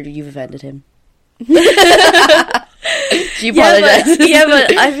cut, and you've offended him. She apologizes. Yeah,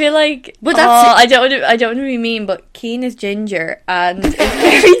 but I feel like. But that's I don't want to be mean, but Keen is ginger, and it's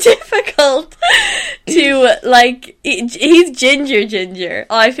very difficult to like. He's ginger.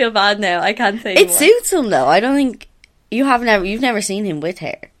 Oh, I feel bad now. I can't say It more. suits him though. I don't think you've never seen him with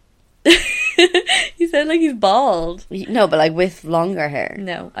hair. You sound like he's bald. No, but like with longer hair.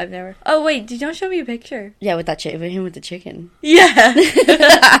 No, I've never. Oh wait, did you not show me a picture? Yeah, with that him with the chicken.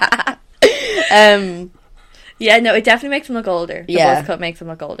 Yeah. Yeah, no, it definitely makes him look older. The Yeah. buzz cut makes him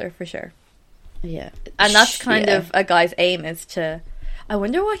look older for sure. yeah, And that's kind yeah. of a guy's aim is to. I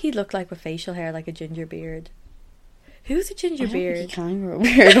wonder what he'd look like with facial hair, like a ginger beard. Who's a ginger I don't think beard? he can grow a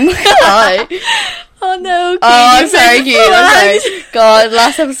beard. Oh my god. Oh no! Oh, I'm you sorry, made Keith. I'm fun. sorry. God,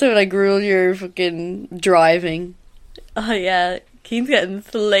 last episode I grilled your fucking driving. Oh yeah, Keen's getting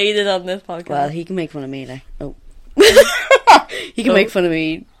slated on this podcast. Well, he can make fun of me. Like, oh, he can make fun of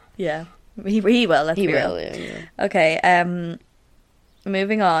me. yeah, he will. Let's He be will. real. Yeah. Okay.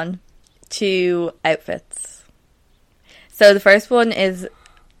 Moving on to outfits. So the first one is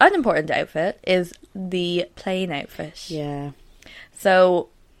an important outfit is the plane outfit. Yeah. So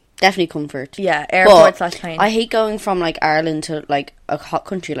Definitely comfort. yeah, airport / plane. I hate going from like Ireland to like a hot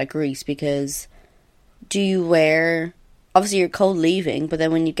country like Greece because do you wear obviously you're cold leaving, but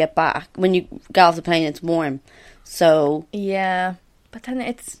then when you get off the plane it's warm. So Yeah, but then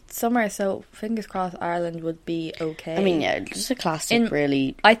it's summer, so fingers crossed Ireland would be okay. I mean, yeah, just a classic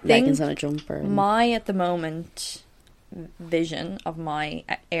really I think leggings and a jumper. And my at the moment vision of my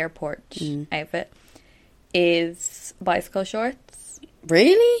airport outfit is bicycle shorts.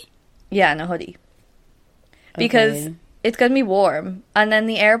 really? Yeah, and a hoodie. Because Okay. it's going to be warm. And then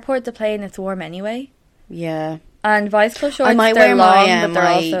the airport, the plane, it's warm anyway. Yeah. And bicycle shorts, I might they're wear long, my but they're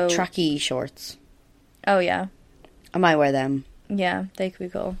my also... tracky shorts. Oh, yeah. I might wear them. Yeah, they could be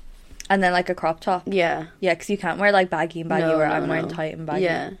cool. And then like a crop top. Yeah. Yeah, because you can't wear like baggy and baggy No, where no, I'm wearing no. tight and baggy.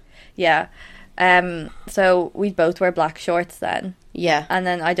 Yeah. Yeah. So we both wear black shorts then. Yeah. And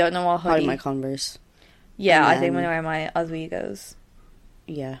then I don't know what Probably hoodie. my Converse. Yeah, and I think I'm then- going to wear my Oswego's.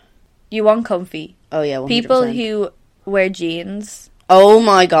 Yeah. You want comfy. Oh yeah, 100%. People who wear jeans. Oh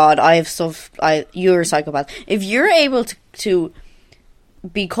my god, I have stuff. You're a psychopath. If you're able to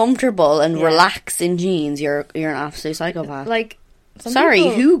be comfortable and Yeah. relax in jeans, you're an absolute psychopath. Like, some Sorry,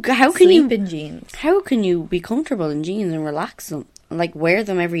 people how can sleep you in jeans? how can you be comfortable in jeans and relax them? Like wear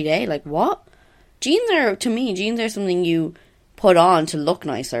them every day? Like what? Jeans are something you put on to look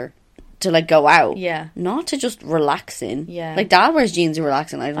nicer, to like go out. Yeah. Not to just relax in. Yeah. Like Dad wears jeans to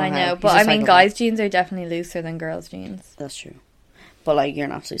relax in. I don't know. I know, how. but He's a I mean, psychopath. guys' jeans are definitely looser than girls' jeans. That's true. But like you're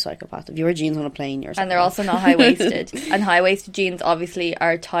an absolute psychopath. If you wear jeans on a plane, you're a And they're psychopath. also not high-waisted. And high-waisted jeans obviously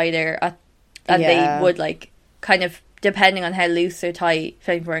are tighter and Yeah. they would like kind of, depending on how loose or tight, if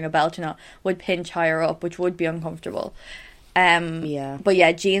you're wearing a belt or not, would pinch higher up, which would be uncomfortable. Yeah. But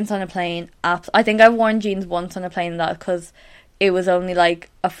yeah, jeans on a plane. I think I've worn jeans once on a plane because it was only like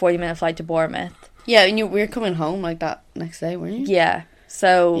a 40-minute flight to Bournemouth. Yeah, and we were coming home like that next day, weren't you? Yeah.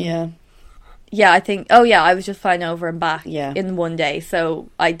 So Yeah. Yeah, I think... Oh, yeah, I was just flying over and back Yeah. in one day, so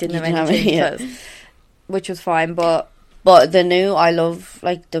I didn't have didn't any have any, jeans yeah. clothes, which was fine, but... But the new, I love,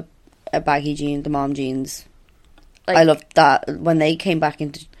 like, the baggy jeans, the mom jeans. Like, I love that. When they came back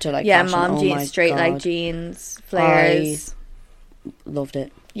into like yeah, fashion, mom oh jeans, my straight leg God. jeans, flares. Loved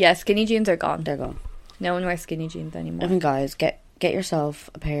it. Yeah, skinny jeans are gone. They're gone. No one wears skinny jeans anymore. Even guys, get yourself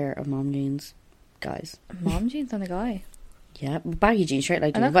a pair of mom jeans, guys. Mom jeans on a guy. Yeah, baggy jeans, straight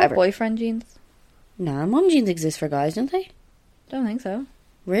leg And jeans, I've got whatever. boyfriend jeans. Nah, mom jeans exist for guys, don't they? Don't think so.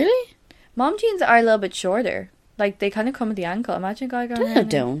 Really? Mom jeans are a little bit shorter. Like, they kind of come at the ankle. Imagine a guy going No, around they there.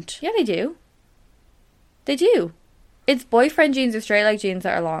 don't. Yeah, they do. They do. It's boyfriend jeans or straight leg jeans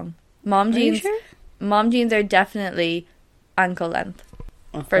that are long. Mom Are you jeans. sure? Mom jeans are definitely ankle length.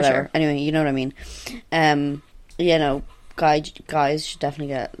 Oh, For whatever. sure. Anyway, you know what I mean. Yeah, no, guys should definitely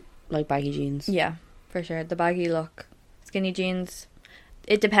get like baggy jeans. Yeah, for sure. The baggy look. Skinny jeans.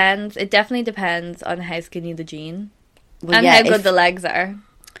 It depends. It definitely depends on how skinny the jean Well, and yeah, how good if- the legs are.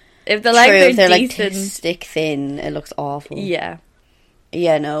 If the True, legs are if they're like decent, stick thin, it looks awful. yeah,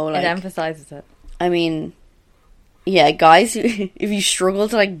 Yeah, no, like it emphasizes it. I mean, yeah, guys, if you struggle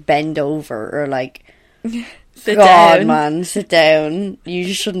to like bend over or like, Sit God, down. man, sit down, you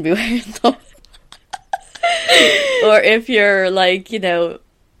just shouldn't be wearing them. Or if you're like, you know,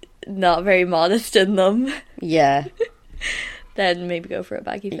 not very modest in them, Yeah, then maybe go for a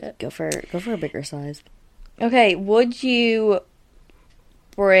baggy fit. go for a bigger size. Okay, would you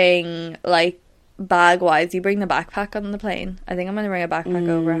bring, like, bag-wise, you bring the backpack on the plane? I think I'm going to bring a backpack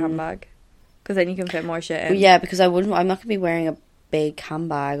over a handbag. Because then you can fit more shit in. Yeah, because I'm not gonna be wearing a big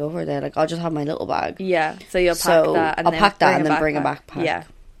handbag over there. Like, I'll just have my little bag. Yeah, so you'll pack So, that. And I'll then pack that and then bring a backpack. Yeah,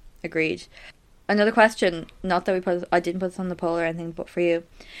 agreed. Another question, not that I didn't put this on the poll or anything, but for you.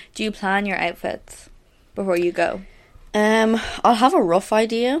 Do you plan your outfits before you go? I'll have a rough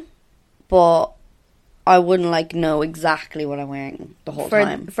idea, but I wouldn't like know exactly what I'm wearing the whole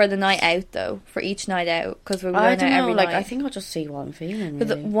time. For the night out, though, for each night out, because we're going I out don't know. every Like, night. I think I'll just see what I'm feeling. But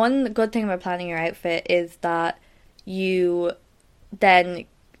the Really. one good thing about planning your outfit is that you then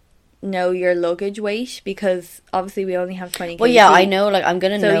know your luggage weight, because obviously we only have 20 kg. Well, yeah, I know. Like, I'm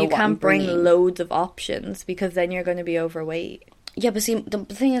gonna know. So you what I'm can't bring bringing. loads of options, because then you're going to be overweight. Yeah, but see, the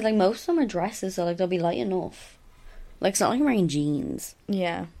thing is, like, most of them are dresses, so like they'll be light enough. Like, it's not like I'm wearing jeans.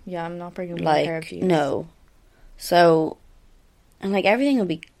 Yeah, I'm not bringing one pair of Like, jeans. no. So, and like everything will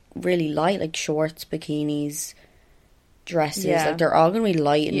be really light, like shorts, bikinis, dresses. Yeah. Like, they're all gonna be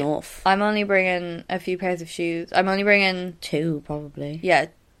light Yeah. enough. I'm only bringing a few pairs of shoes. I'm only bringing, Two, probably. yeah,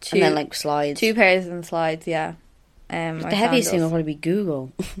 two. And then, like, slides. 2 pairs and slides, yeah. But or the heaviest thing will sandals. probably be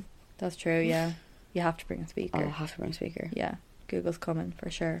Google. That's true, yeah. You have to bring a speaker. I'll have to bring a speaker. Yeah, Google's coming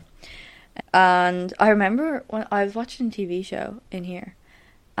for sure. And I remember when I was watching a TV show in here,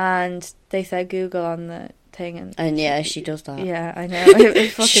 and they said Google on the thing, and yeah, she does that. yeah, I know,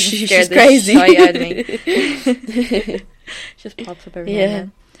 it fucking She's scared the crazy. shit out of me. Just pops up every now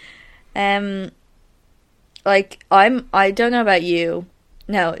and then. Like, I don't know about you.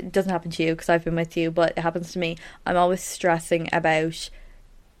 No, it doesn't happen to you because I've been with you, but it happens to me. I'm always stressing about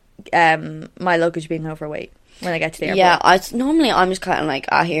my luggage being overweight when I get to the airport. Yeah, normally I'm just kind of like,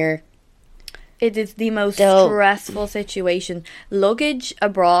 here. It is the most They'll- stressful situation. Luggage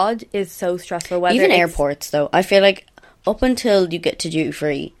abroad is so stressful. Whether Even it's- airports, though, I feel like up until you get to duty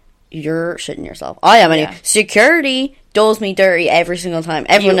free, you're shitting yourself. I am anyway. Yeah. Security does me dirty every single time.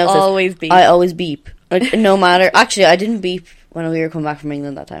 Everyone You knows this. always beep. I always beep. Like, no matter. Actually, I didn't beep when we were coming back from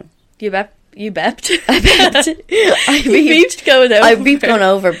England that time. You bept. I beeped. I You beeped going over. I beeped going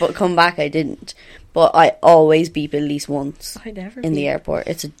over, but come back I didn't. But I always beep at least once I never in the beep. airport.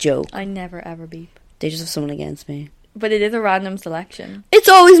 It's a joke. I never ever beep. They just have someone against me. But it is a random selection. It's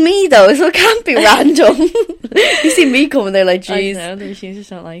always me though, so it can't be random. You see me coming, they're like, I "Jeez, know, the machines just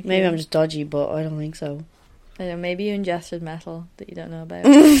don't like maybe you. I'm just dodgy," but I don't think so. I know, maybe you ingested metal that you don't know about.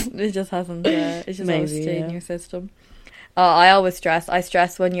 It just hasn't. It's just always Maybe, stayed yeah. in your system. I always stress. I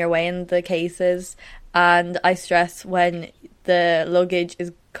stress when you're weighing the cases, and I stress when the luggage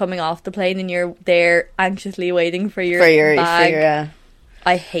is coming off the plane and you're there anxiously waiting for your bag.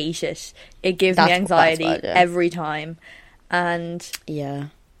 I hate it. It gives me That's anxiety bad, yeah. every time, and Yeah.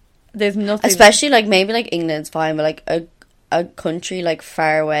 there's nothing. Especially like maybe like England's fine, but like a country like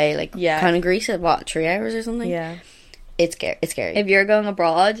far away, like Yeah. kind of Greece, at what 3 hours or something. yeah. It's scary. It's scary. If you're going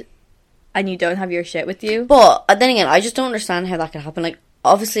abroad and you don't have your shit with you, But then again, I just don't understand how that could happen. Like,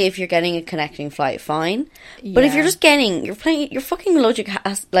 obviously, if you're getting a connecting flight, fine. But if Yeah. you're just getting, your fucking luggage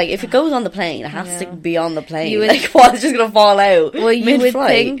has, like, if it goes on the plane, it has to be on the plane. You would- like, what? It's just gonna fall out. well, you would mid-flight?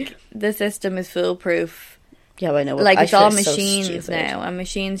 think the system is foolproof Yeah, I know. Like, I it's all feel so machines stupid. now, and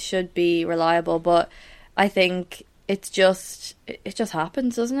machines should be reliable, but I think it just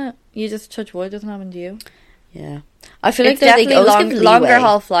happens, doesn't it? You just touch wood, doesn't happen to you. Yeah. I feel like It's they definitely always give longer leeway.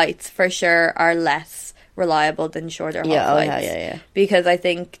 haul flights for sure are less reliable than shorter haul Yeah, oh, flights. yeah. Because I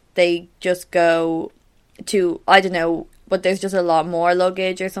think they just go to, I don't know, but there's just a lot more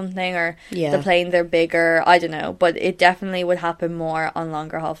luggage or something, or Yeah. the planes are bigger, I don't know, but it definitely would happen more on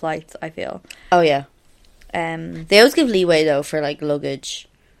longer haul flights, I feel. Oh, yeah. What They always give leeway, though, for, like, luggage,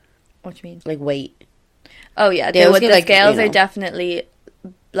 do you mean? like, weight. Oh yeah, They they always would. get, The like, scales you are know. definitely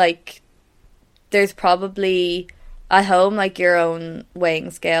like. There's probably at home, like, your own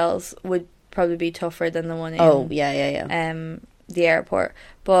weighing scales would probably be tougher than the one in Oh, yeah. the airport.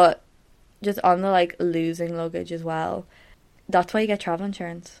 But just on the, like, losing luggage as well. That's why you get travel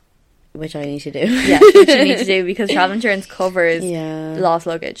insurance. Which I need to do. Yeah, which you need to do, because travel insurance covers Yeah. lost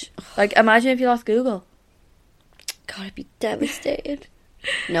luggage. Like, imagine if you lost Google. God, I'd be devastated.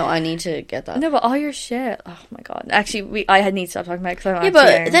 No, I need to get that. No, but all your shit. Oh my god. Actually, I need to stop talking about it, 'cause I'm Yeah, actually but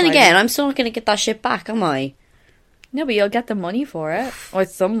iron then tired. again, I'm still not going to get that shit back, am I? No, but you'll get the money for it, or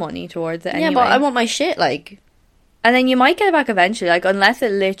some money towards it anyway. Yeah, but I want my shit, like, and then you might get it back eventually, like, unless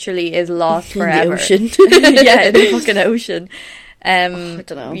it literally is lost in the forever. ocean. Yeah, in the fucking ocean. I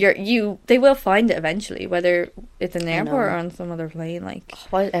don't know. They will find it eventually, whether it's in the I know. airport or on some other plane. Like,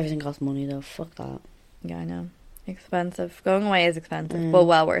 Why does everything cost money, though? Fuck that. yeah, I know, expensive. Going away is expensive, but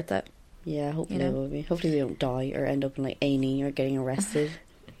well worth it. Yeah, hopefully You know? it will be. Hopefully we don't die or end up in, like, A&E or getting arrested.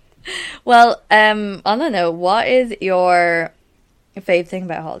 Well, on that note, what is your fave thing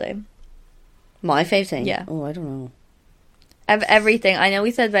about holiday? My fave thing? Yeah. Oh, I don't know. Of everything, I know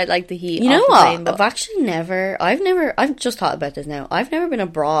we said about, like, the heat. You know off the what? plane, but I've actually I've just thought about this now. I've never been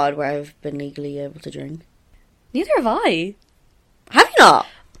abroad where I've been legally able to drink. neither have I. Have you not?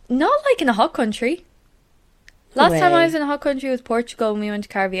 Not like in a hot country. Last time I way. was in a hot country was Portugal, and we went to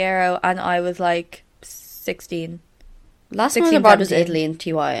Carviero, and I was like 16. Last time I was 16, abroad was 17. Italy and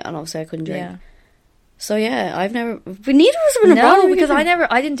TY, and obviously I couldn't drink. Yeah. So yeah, I've never. But neither of us have been abroad. No, or because anything.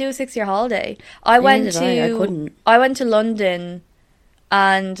 I didn't do a 6-year holiday. I went did to I couldn't. I went to London,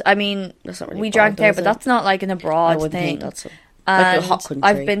 and I mean, That's not really we abroad, drank though, there, is but it? that's not like an I abroad wouldn't thing. think that's like a And hot country.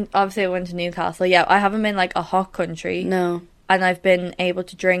 I've been, obviously I went to Newcastle. Yeah, I haven't been like a hot country. No. And I've been able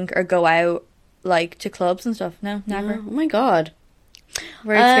to drink or go out like to clubs and stuff. No, never. Oh my god.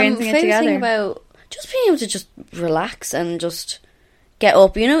 We're experiencing it favorite together. thing about just being able to just relax and just get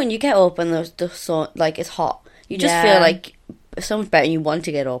up. You know, when you get up and the sun, like, it's hot, you just Yeah. feel like so much better. And you want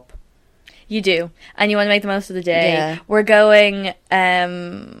to get up. You do, and you want to make the most of the day. Yeah. We're going,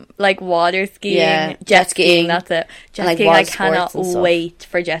 like, water skiing, Yeah, jet skiing. That's it. Jet like, skiing. I water sports cannot and stuff. wait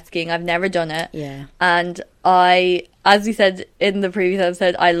for jet skiing. I've never done it. Yeah. And as we said in the previous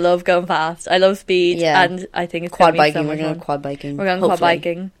episode, I love going fast. I love speed. Yeah. And I think it's Quad gonna be so biking. We're much going fun. quad biking. We're going quad hopefully.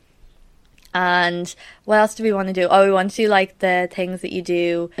 biking. And what else do we want to do? Oh, we want to do, like, the things that you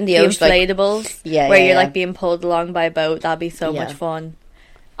do, In the the ocean, like- inflatables, Yeah, where yeah, you're yeah. like being pulled along by a boat. That'd be so Yeah. much fun.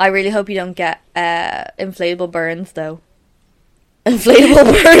 I really hope you don't get inflatable burns, though.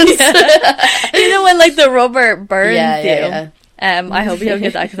 Inflatable burns. You know when, like, the rubber burns Yeah, you. yeah, I hope you don't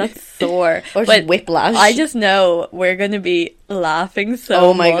get that, because that's sore. Or just But whiplash. I just know we're going to be laughing so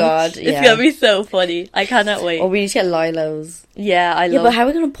Oh my much. God, It's yeah. going to be so funny. I cannot wait. Or we need to get Lilos. Yeah, I Yeah, love but how are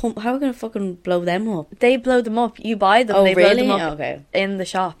we gonna pump? How are we gonna fucking blow them up? They blow them up. You buy them. Oh, they blow really? them up Okay. in the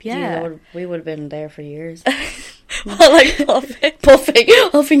shop. Yeah. we would have been there for years. Like puffing. Puffing,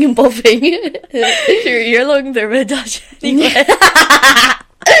 huffing and puffing. Your lungs are a bit dodgy anyway.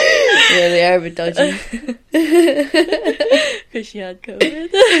 Yeah, they are a bit dodgy. Because she had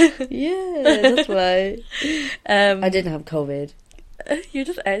COVID. Yeah, that's why. I didn't have COVID. You're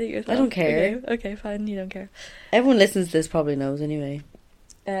just editing yourself. I don't care. Okay, fine. You don't care. Everyone listens to this probably knows anyway.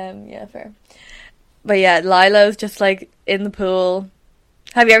 Yeah, fair. But yeah, Lilo's just like in the pool.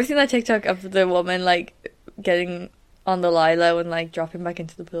 Have you ever seen that TikTok of the woman like getting on the Lilo and like dropping back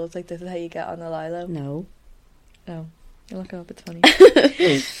into the pool? It's like, this is how you get on the Lilo. No. Oh, you look it up. It's funny.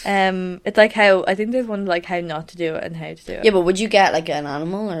 It's like how I think there's one like how not to do it and how to do it. Yeah, but would you get like an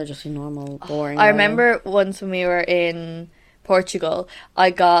animal or just a normal boring? I Lilo? remember once when we were in Portugal,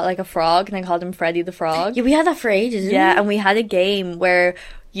 I got like a frog and I called him Freddy the Frog. Yeah, we had that for ages. Didn't Yeah, we? and we had a game where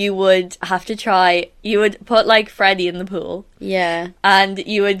you would have to try. You would put like Freddy in the pool. Yeah. And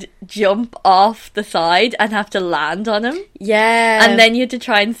you would jump off the side and have to land on him. Yeah. And then you had to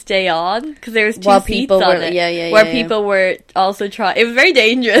try and stay on because there was two While seats people on were- it. yeah. People were also trying. It was very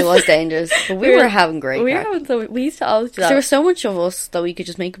dangerous. It was dangerous. But we were having great We were crack. having so. We used to always do that. There was so much of us that we could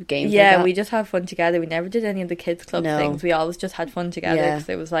just make up games. Yeah, like that. we just had fun together. We never did any of the kids club No. things. We always just had fun together Yeah. because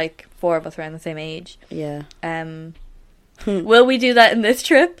there was like 4 of us around the same age. Yeah. Will we do that in this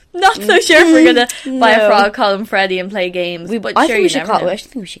trip? Not so sure if we're gonna buy a No. frog, call him Freddy, and play games. But I sure, think we you should never know. I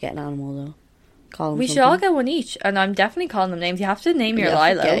actually think we should get an animal though. Call 'em We should all something. get one each, and I'm definitely calling them names. You have to name your Yeah,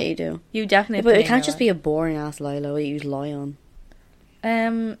 Lilo. Yeah, you do. You definitely. Have But to it name can't your just be a boring ass Lilo that you lie on.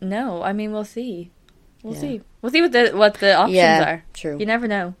 No, I mean we'll see. We'll Yeah. see. We'll see what the options Yeah, are. true. You never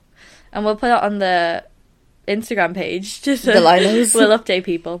know, and we'll put it on the Instagram page. Just so The Lilos. We'll update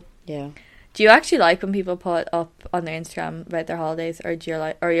people. Yeah. Do you actually like when people put up on their Instagram about their holidays, or you're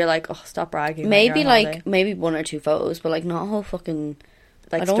like, oh, stop bragging? that Maybe you're on holiday? like maybe 1 or 2 photos, but like not a whole fucking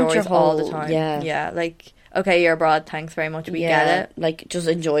like I don't want stories your all the whole- time. yeah. yeah. Like, okay, you're abroad. Thanks very much. We get it. Like just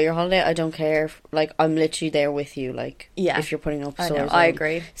enjoy your holiday. I don't care. Like I'm literally there with you. Like Yeah. if you're putting up I know. stories. I on.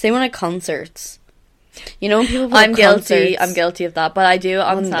 agree. Same when like concerts. You know when people put I'm up guilty. concerts I'm guilty of that, but I do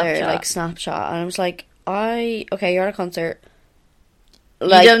on their, Snapchat. like Snapchat, and I was like, okay, you're at a concert. You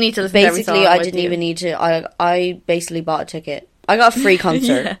don't need to listen to every basically, song I with didn't you. even need to. I basically bought a ticket. I got a free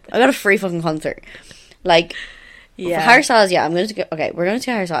concert. Yeah. I got a free fucking concert. Like, Yeah. for Harry Styles, yeah, I'm going to go. Okay, we're going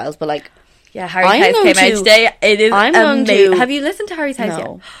to Harry Styles, but like, Yeah, Harry's I'm House going came out to- today. It is I'm going amazing. to- Have you listened to Harry's House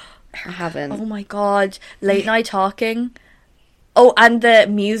no, yet? I haven't. Oh my god, late night talking. Oh, and the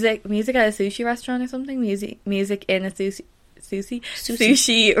music at a sushi restaurant or something. Music in a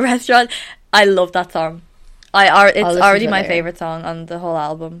sushi restaurant. I love that song. It's listen already to it my later. favorite song on the whole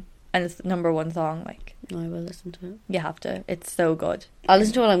album, and it's the #1 song. Like, No, I will listen to it. you have to. It's so good. I'll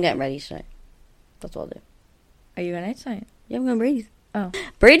listen to it while I'm getting ready tonight. That's what I'll do. Are you going out tonight? Yeah, I'm going to Brady's. Oh,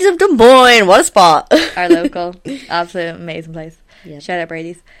 Brady's of Dunboyne. What a spot. our local, absolute amazing place. Yeah. Shout out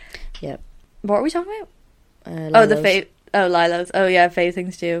Brady's. Yep. What were we talking about? Lilos. Lilos. Oh yeah, fave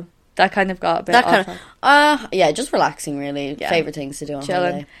things to do. That kind of got a bit That off. kind of, yeah, just relaxing really. Yeah. Favorite things to do on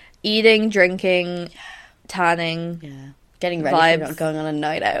Chilling, holiday. eating, drinking, tanning. Yeah, getting ready Vibes. for going on a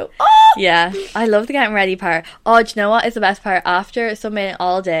night out. Yeah, I love the getting ready part. Oh, do you know what is the best part? After sunbathing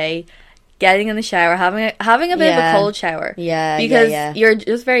all day, getting in the shower, having a bit of a Yeah. cold shower. Yeah, because yeah. you're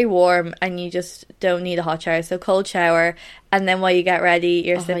just very warm and you just don't need a hot shower. So cold shower, and then while you get ready,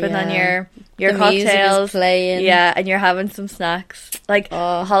 you're sipping on yeah. your The music is cocktails, playing. Yeah, and you're having some snacks. Like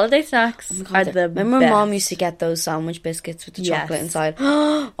holiday snacks are the Remember best. Mom used to get those sandwich biscuits with the Yes. chocolate inside.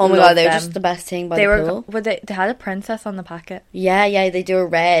 Oh my Love god, they were them. just the best thing by They the were. pool. They had a princess on the packet. Yeah, they do a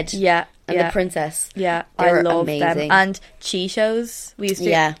red. Yeah, and yeah. the princess. Yeah, They I were love amazing. them. And Cheetos. We used to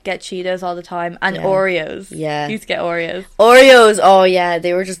Yeah. get Cheetos all the time. And Yeah. Oreos. Yeah. We used to get Oreos. Oreos. Oh yeah,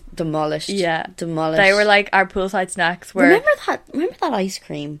 they were just demolished. Yeah. demolished. They were like our poolside snacks were. Remember that ice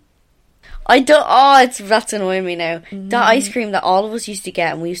cream? I don't. Oh, that's annoying me now. That ice cream that all of us used to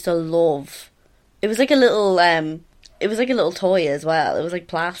get and we used to love. It was like a little. It was like a little toy as well. It was like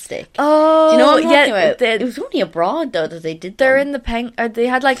plastic. Oh, Do you know what I'm yeah, talking about? they- It was only abroad though that they did. They're them. in the they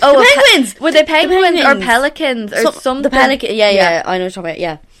had like The penguins! were they penguins or penguins! pelicans or something? The pelican. Yeah, I know what you're talking about.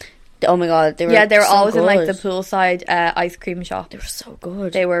 Yeah. Oh my god, they were. Yeah, they were so always in like the good. poolside ice cream shop. They were so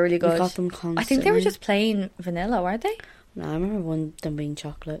good. They were really good. We got them constantly. I think they were just plain vanilla, weren't they? No, I remember one of them being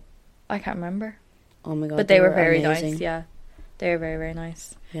chocolate. I can't remember. Oh my god, But they were very amazing. nice, yeah. They were very, very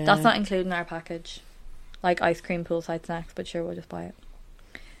nice. Yeah. That's not included in our package. Like ice cream poolside snacks, but sure, we'll just buy it.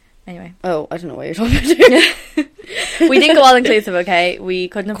 Anyway. Oh, I don't know what you're talking about. We didn't go all inclusive, okay? We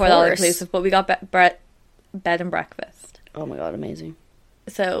couldn't afford all Course. inclusive, but we got bed and breakfast. Oh my god, amazing.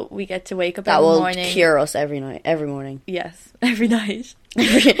 So we get to wake up That every will morning. cure us every morning. Yes, every night.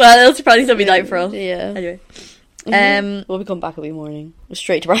 Well, it'll probably still be night for us. Yeah. Anyway. We'll be coming back every morning.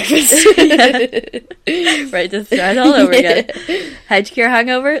 Straight to breakfast. Right, just start all over again. How to cure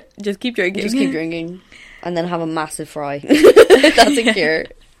hangover? Just keep drinking. Just keep drinking. And then have a massive fry. That's a cure.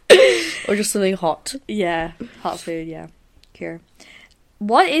 Or just something hot. Yeah, hot food, yeah. Cure.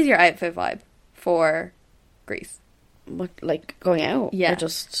 What is your outfit vibe for Greece? What, like going out? Yeah. Or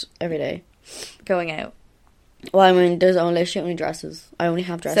just every day? Going out. Well, I mean, there's only dresses. I only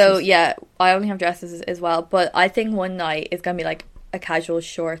have dresses. So, yeah, I only have dresses as well. But I think one night is going to be like a casual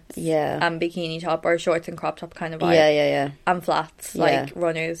shorts Yeah. and bikini top or shorts and crop top kind of vibe. Yeah. And flats, Yeah. like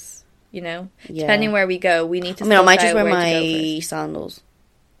runners, you know? Yeah. Depending where we go, we need to I mean, I suss might just out wear where to go my first. sandals.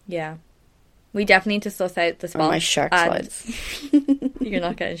 Yeah. We definitely need to suss out the spots. Or my shark and- slides. You're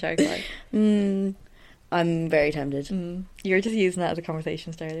not getting shark slides. I'm very tempted. You're just using that as a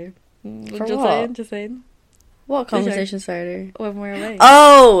conversation starter. For just what? saying. What conversation starter? When we're away.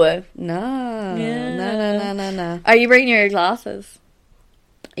 Oh! No. Are you bringing your glasses?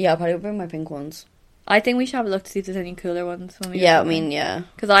 Yeah, I'll probably bring my pink ones. I think we should have a look to see if there's any cooler ones. When we Yeah, I mean, yeah.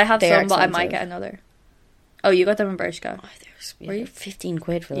 Because I have They are some, but I might expensive. get another. Oh, you got them in Bershka? Oh, there's Were you? 15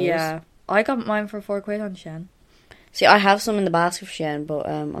 quid for those. Yeah. I got mine for 4 quid on Shein. See, I have some in the basket for Shein, but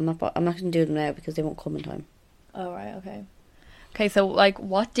I'm not going to do them now because they won't come in time. Oh, right, okay. Okay, so, like,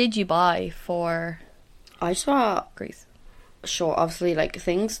 what did you buy for I just bought Greece? obviously, like,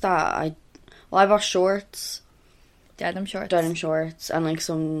 things that I bought shorts, Denim shorts. denim shorts, and, like,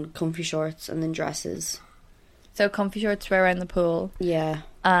 some comfy shorts, and then dresses. So, comfy shorts for around the pool. Yeah.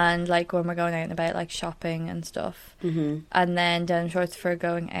 And, like, when we're going out and about, like, shopping and stuff. Mm-hmm. And then denim shorts for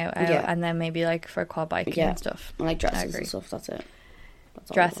going out. Yeah. And then maybe, like, for quad biking Yeah. and stuff. And, like, dresses agree. and stuff, that's it.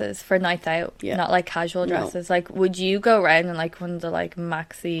 That's all I bought. Dresses for nights out. Yeah. Not, like, casual No. dresses. Like, would you go around in, like, one of the, like,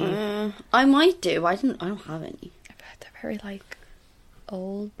 maxi... I might do. I don't have any. They're very, like,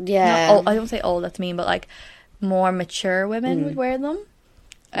 old. Yeah. Not old, I don't say old, that's mean, but, like, more mature women would wear them.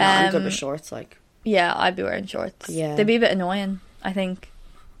 No, I'm good with shorts, like. Yeah, I'd be wearing shorts. Yeah. They'd be a bit annoying, I think.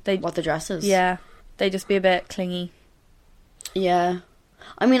 What, the dresses? Yeah. They'd just be a bit clingy. Yeah.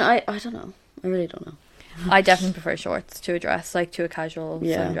 I mean, I don't know. I really don't know. I definitely prefer shorts to a dress, like to a casual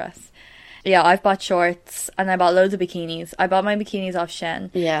Yeah. sundress. Yeah, I've bought shorts and I bought loads of bikinis. I bought my bikinis off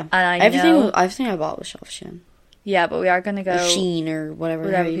Shein. Yeah. And everything I bought was off Shein. Yeah, but we are going to go... Or Shein or whatever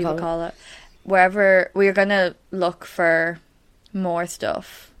you people call it. call it. Wherever... We're going to look for more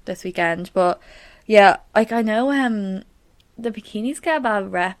stuff this weekend. But, yeah, like, I know the bikinis get a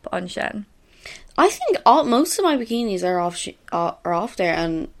bad rep on Shein. I think most of my bikinis are off there,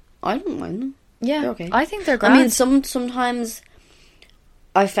 and I don't mind them. Yeah, They're okay. I think they're great. I mean, sometimes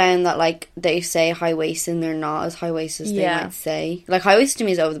I found that, like, they say high-waisted and they're not as high-waisted as they might say. Like, high-waisted to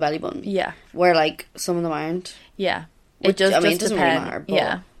me is over the belly button. Yeah. Where, like, some of them aren't. Yeah. Which, It does I mean, just it doesn't really depend. matter, but-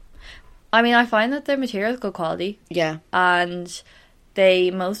 Yeah. I mean, I find that their material is good quality. Yeah. And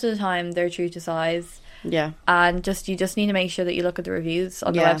most of the time, they're true to size. Yeah. And you just need to make sure that you look at the reviews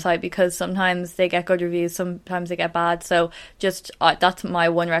on the Yeah. website, because sometimes they get good reviews, sometimes they get bad. So just that's my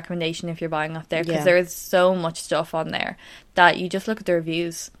one recommendation if you're buying off there, because Yeah. there is so much stuff on there that you just look at the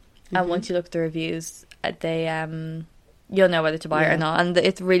reviews, Mm-hmm. and once you look at the reviews, they you'll know whether to buy it or Yeah. not, and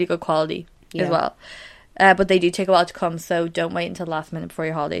it's really good quality Yeah. as well. But they do take a while to come, so don't wait until the last minute before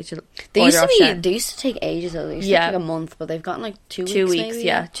your holiday to They order used to off be. Shein. They used to take ages. Though. They used to Yeah. take like a month, but they've gotten like 2 weeks. 2 weeks, maybe?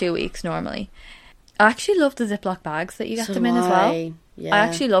 yeah, 2 weeks normally. I actually love the Ziploc bags that you get So them in do as well. Yeah. I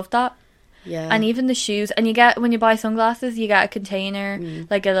actually love that. Yeah. And even the shoes, and when you buy sunglasses, you get a container,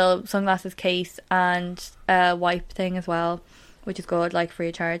 like a little sunglasses case, and a wipe thing as well, which is good, like free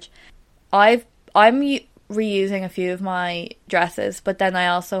of charge. I'm reusing a few of my dresses, but then I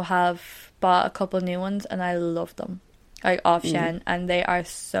also have bought a couple of new ones, and I love them, like off Shein, and they are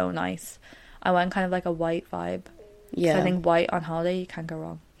so nice. I went kind of like a white vibe. Yeah. So I think white on holiday, you can't go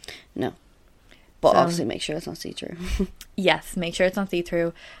wrong. No. But So- obviously, make sure it's not see-through. Yes, make sure it's not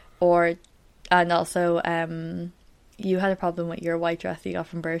see-through, and also you had a problem with your white dress that you got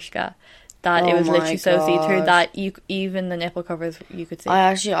from Bershka, that it Oh was my literally so see-through God. that even the nipple covers you could see.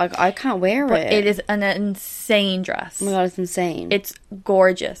 I can't wear But it. it is an insane dress. Oh my god, it's insane. It's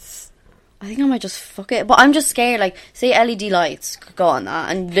gorgeous. I think I might just fuck it. But I'm just scared. Like, say LED lights could go on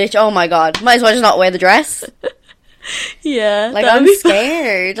that, and bitch, oh my god, might as well just not wear the dress. Yeah, Like, I'm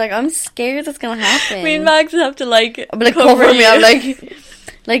scared. Like, I'm scared that's gonna happen. Me and Max have to like I'm like, cover me. I'm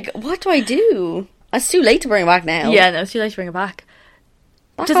like, what do I do? It's too late to bring it back now. yeah, no, it's too late to bring it back.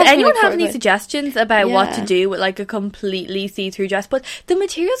 Back Does off me, anyone like, have any for- suggestions about what to Yeah. do with like a completely see-through dress? But the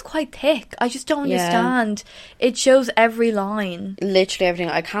material's quite thick. I just don't Yeah. understand. It shows every line. Literally everything.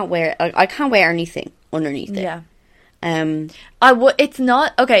 I can't wear. I can't wear anything underneath it. Yeah. I would. It's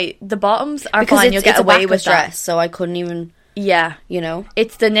not okay. The bottoms are because fine. it's, You'll get it's a away backless with that. dress, so I couldn't even. Yeah, You know.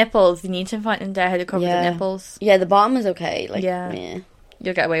 it's the nipples. You need to find out how to cover Yeah. the nipples. Yeah, the bottom is okay. Like, Yeah. yeah.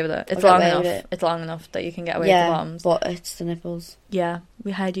 You'll get away with it. It's get long away enough. with it. It's long enough that you can get away with Yeah, the bottoms. but it's the nipples. Yeah.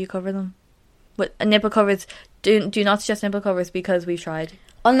 How do you cover them? But nipple covers. Do not suggest nipple covers because we've tried.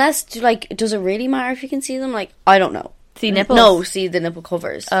 Unless, does it really matter if you can see them? Like, I don't know. See nipples? No, see the nipple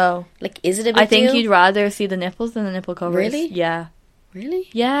covers. Oh, Like, is it a big I think deal? you'd rather see the nipples than the nipple covers. Really? Yeah. Really?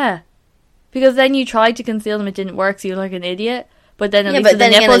 Yeah. Because then you tried to conceal them, it didn't work, so you look like an idiot. But then at Yeah, least but with the then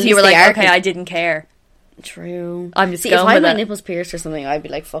again, nipples, at you were least like, they are okay, I didn't care. True. I'm just See, going if I had with my it. nipples pierced or something, I'd be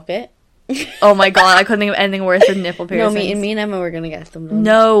like, fuck it. Oh my god, I couldn't think of anything worse than nipple piercings. No, me and Emma were gonna get them done.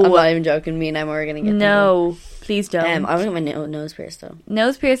 No. I'm not even joking. Me and Emma were gonna get them done. No, please don't. I'm gonna get my nose pierced though.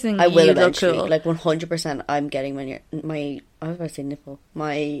 Nose piercing, I will you look eventually. cool. Like 100%. I'm getting my. I was about to say nipple.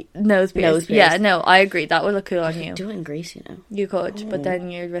 My Nose pierced. Yeah, no, I agree. That would look cool on you. do it in Greece, you know. You could, but then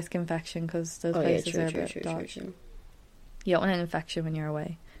you'd risk infection because those places are a bit dodgy. True. You don't want an infection when you're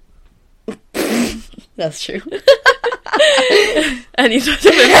away. That's true. Any sort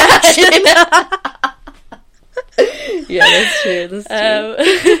of infection. Yeah, that's true. That's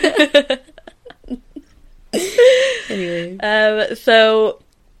true. Anyway. So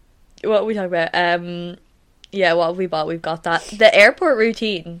what are we talking about? Yeah, what have we bought? We've got that. The airport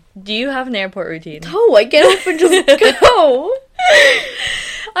routine. Do you have an airport routine? No, I get up and just go.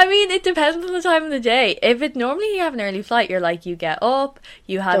 I mean, it depends on the time of the day. If it normally you have an early flight, you're like, you get up,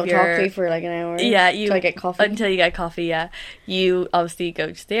 you have Don't your... talk to me for like an hour. Yeah, you... Until I get coffee. Until you get coffee, yeah. You obviously go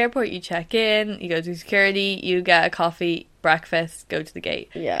to the airport, you check in, you go to security, you get a coffee, breakfast, go to the gate.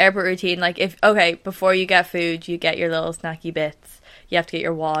 Yeah. Airport routine, like, before you get food, you get your little snacky bits. You have to get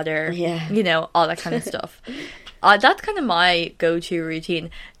your water. Yeah. You know, all that kind of stuff. That's kind of my go-to routine.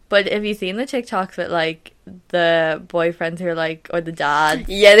 But have you seen the TikToks with, like, the boyfriends who are, like, or the dads?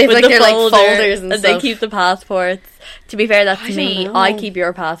 Yeah, they've, like, the they're, like, folders and they stuff. keep the passports. To be fair, that's me. know. I keep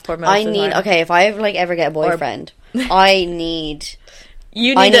your passport most of the time. Okay, if I ever get a boyfriend, I need...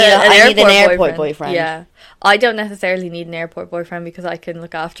 You I need need an an airport boyfriend. Yeah. I don't necessarily need an airport boyfriend because I can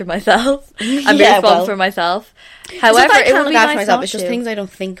look after myself. I'm Yeah, be responsible well. for myself. However, However, I can't look after myself. not It's just to. things I don't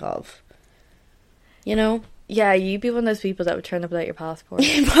think of. You know? Yeah, you'd be one of those people that would turn up without your passport.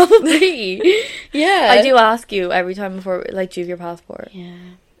 Probably. Yeah. I do ask you every time before, like, do you have your passport? Yeah.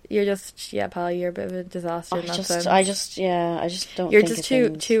 You're just, pal, you're a bit of a disaster in that sense. I just don't You're think just of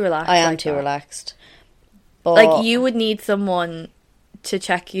things. too relaxed. I am like too that. relaxed. But Like, you would need someone to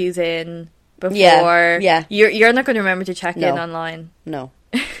check you in before. Yeah. You're not going to remember to check in No. online. No.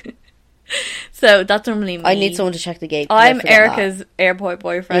 So that's normally me. I need someone to check the gate. 'cause I I'm forget Erica's airport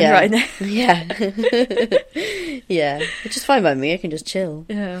boyfriend Yeah. right now. Yeah. Yeah. Which is fine by me. I can just chill.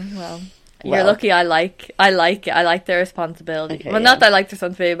 Yeah, well, you're Well. lucky. I like it. I like the responsibility. Okay, well, yeah. not that I like the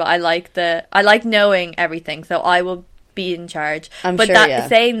responsibility, but I like knowing everything. So I will be in charge. I'm but sure, that yeah.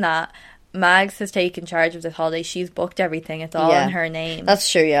 saying that, Mags has taken charge of this holiday. She's booked everything. It's all Yeah. in her name.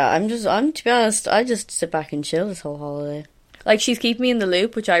 That's true, yeah. I'm to be honest, I just sit back and chill this whole holiday. Like, she's keeping me in the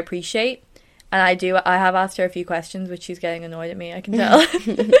loop, which I appreciate. And I have asked her a few questions, which she's getting annoyed at me, I can tell.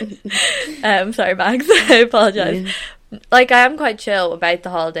 Sorry, Max. I apologise. Like, I am quite chill about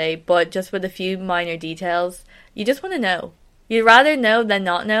the holiday, but just with a few minor details, you just want to know. You'd rather know than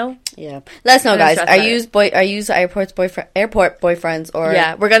not know. Yeah. Let us know, I'm gonna guys. stress Are about you airport boyfriends or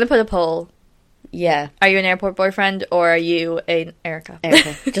Yeah, we're going to put a poll. Yeah. Are you an airport boyfriend or are you an Erica?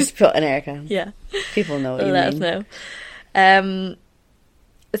 Erica. Just put an Erica. Yeah. People know what you Let mean. us know.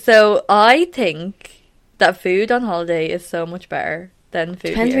 So I think that food on holiday is so much better than food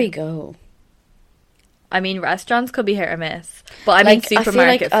Depends here. where you go. I mean, restaurants could be hit or miss, but I mean Like, supermarket I feel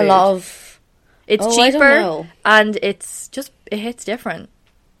like food. a lot of... It's Oh, I don't cheaper know. and it's just it hits different.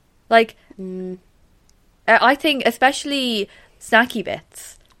 Like I think especially snacky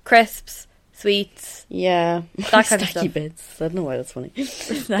bits, crisps, sweets, Yeah. That kind of Snacky stuff. bits. I don't know why that's funny.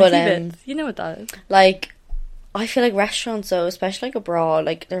 snacky But, bits. You know what that is. Like, I feel like restaurants, though, especially like abroad,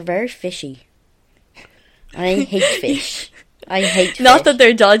 like, they're very fishy. And I hate fish. I hate fish. Not that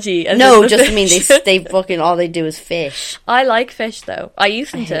they're dodgy. as No, in the just I mean, fish. they fucking, all they do is fish. I like fish though. I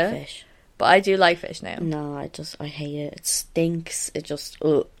used I to, hate fish. but I do like fish now. No, I hate it. It stinks. It just,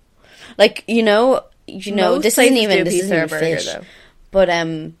 ugh. Like, you know, Most this places isn't even, do this pizza isn't or even burger, fish. though. But,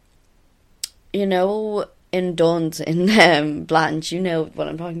 you know, in Dunn's, in Blanche, you know what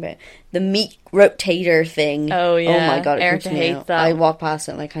I'm talking about. The meat rotator thing. Oh, yeah. Oh my god, it Erica creeps me hates out. that. I walk past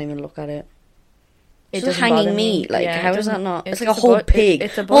it and I can't even look at it. It's just doesn't bother hanging me. meat. Like, Yeah, how it is that doesn't- not? It's like just a whole but- pig.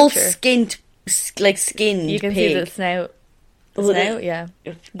 It's a whole butcher. skinned pig. You can see the snout. The Ugh. snout, yeah.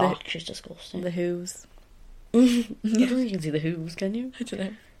 Oh, she's disgusting. The hooves. I don't think you can see the hooves, can you? I don't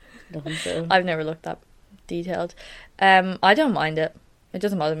know. I don't think so. I've never looked that detailed. I don't mind it. It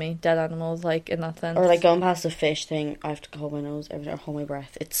doesn't bother me. Dead animals, like, in that sense. Or like going past the fish thing, I have to hold my nose every time I hold my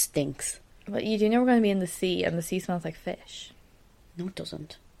breath. It stinks. But you do know we're going to be in the sea, and the sea smells like fish. No, it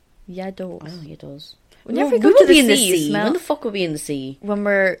doesn't. Yeah, it does. I don't think it does. Whenever No, we go we to will the be in the sea, you sea. smell- When the fuck will we be in the sea? When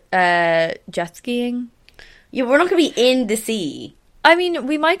we're jet skiing. Yeah, we're not going to be in the sea. I mean,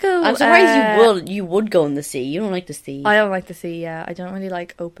 we might go... I'm surprised you would go in the sea. You don't like the sea. I don't like the sea, yeah. I don't really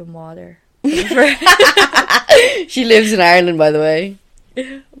like open water. She lives in Ireland, by the way.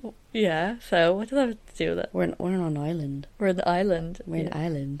 Yeah, so what does that have to do with it? We're on an island. We're in the island. We're Yeah. an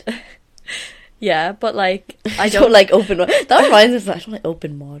island. Yeah, but like I don't like open water. That reminds me of, I don't like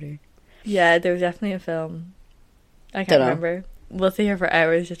open water. Yeah, there was definitely a film. I can't Dunno. remember. We'll sit here for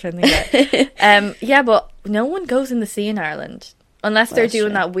hours just trying to get. Yeah, but no one goes in the sea in Ireland unless they're That's doing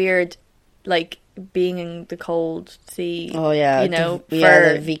true. that weird, like being in the cold sea. Oh yeah, you know,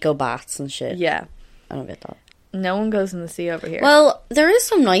 the Vico baths and shit. Yeah, I don't get that. no one goes in the sea over here. Well, there is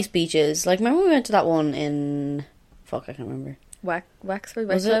some nice beaches. Like, remember we went to that one in... Fuck, I can't remember. Wexford,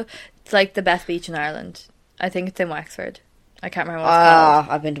 Was Wicklow? it? It's like the best beach in Ireland. I think it's in Wexford. I can't remember what it's called.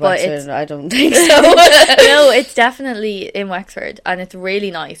 I've been to But Wexford. it's- I don't think so. No, it's definitely in Wexford, and it's really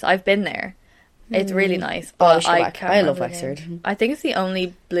nice. I've been there. It's really nice. Oh, I But should go back. can't I love remember the name. Wexford. I think it's the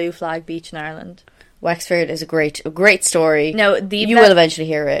only blue flag beach in Ireland. Wexford is a great story. No, you will eventually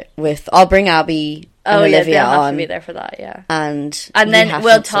hear it with... I'll bring Abby and Oh yeah, Olivia they'll have on. to be there for that. Yeah, And and we then have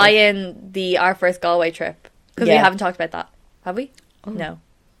we'll to- tie in our first Galway trip because we Yeah. haven't talked about that, have we? Oh. No,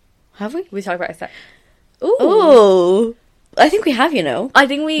 Have we? we talked about it. Ooh. I think we have, you know. I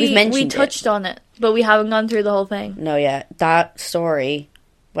think We've we mentioned touched on it, but we haven't gone through the whole thing. No, yeah. That story,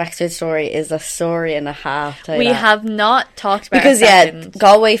 Wexford story, is a story and a half. Tell you We that. have not talked about Because, our yeah, second.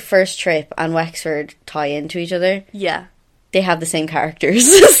 Galway first trip and Wexford tie into each other. Yeah, They have the same characters.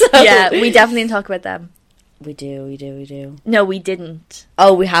 so- yeah, we definitely didn't talk about them. We do. No, we didn't.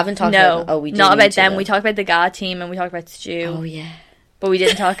 Oh, we haven't talked No, about... Oh, we did not need about to, them. though. We talked about the GA team and we talked about Stu, Oh, yeah. but we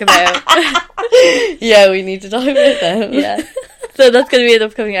didn't talk about. Yeah, we need to talk about them. Yeah, so that's going to be an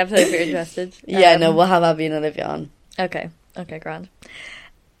upcoming episode if you're interested. Yeah, no, we'll have Abby and Olivia on. Okay, grand.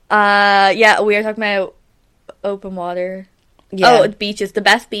 Yeah, we were talking about open water. Yeah. Oh, beaches. The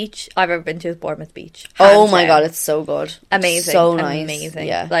best beach I've ever been to is Bournemouth Beach. Oh Hands my down. god, it's so good. Amazing. So nice. Amazing.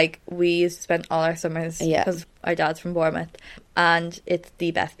 Yeah. Like, we used to spend all our summers Yeah. because our dad's from Bournemouth, and it's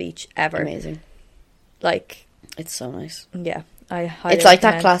the best beach ever. Amazing. Like, It's so nice. yeah, I highly It's like that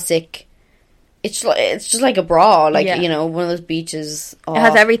recommend. classic... It's just like a bra, like, Yeah. you know, one of those beaches. It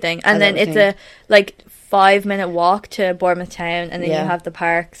has everything. And has then everything. it's a 5-minute walk to Bournemouth town, and then Yeah. you have the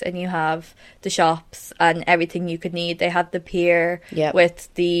parks and you have the shops and everything you could need. They have the pier Yep.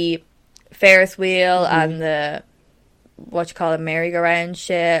 with the Ferris wheel and the merry-go-round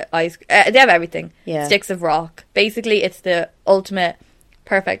shit. They have everything. Yeah. Sticks of rock. Basically, it's the ultimate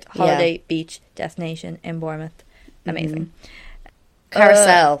perfect holiday beach destination in Bournemouth. Amazing.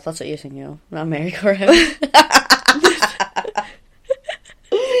 Carousel, that's what you're thinking of. Not merry-go-round.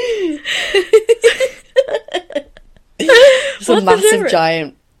 It's a What's the massive difference?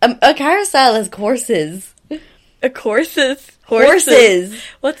 giant... a carousel has courses. Horses. Horses.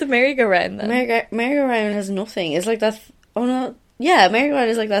 What's a merry-go-round then? Merry-go-round has nothing. It's like that... Oh no. Yeah, merry-go-round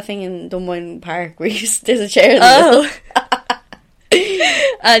is like that thing in Dunboyne Park where there's a chair in the middle. Oh.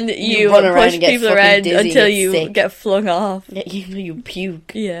 And you run around push and get people fucking around dizzy and until get you sick. get flung off. Yeah, you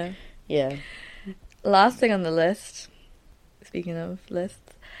puke. Yeah. Yeah. Last thing on the list, speaking of lists,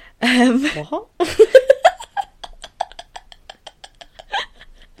 What?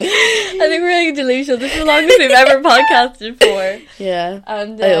 I think we're getting delusional. This is the longest we've ever podcasted for. Yeah.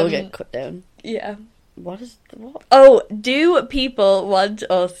 And It'll get cut down. yeah. What? Oh, do people want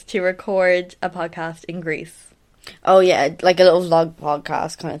us to record a podcast in Greece? Oh yeah, like a little vlog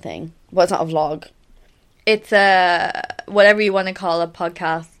podcast kind of thing. Well, it's not a vlog. It's a whatever you want to call a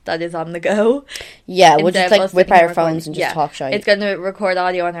podcast that is on the go. Yeah, we'll Instead just of like us whip sitting out here our phones recording. and just talk shit. It's going to record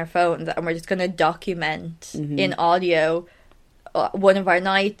audio on our phones, and we're just going to document in audio one of our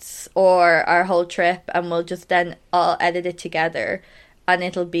nights or our whole trip, and we'll just then all edit it together, and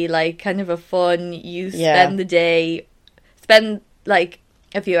it'll be like kind of a fun. You spend the day, spend like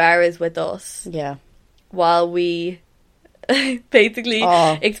a few hours with us Yeah. while we basically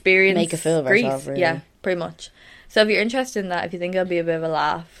experience make a fool of Greece. ourselves, really. Yeah, pretty much. So if you're interested in that, if you think it'll be a bit of a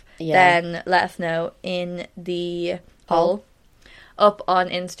laugh, Yeah. then let us know in the poll up on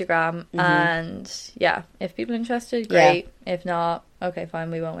Instagram. And yeah, if people are interested, great. If not, okay,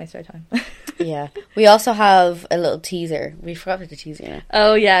 fine, we won't waste our time. Yeah. We also have a little teaser. We forgot about the teaser now.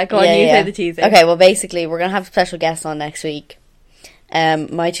 Oh yeah, go on, you say the teaser. Okay, well basically we're gonna have special guests on next week.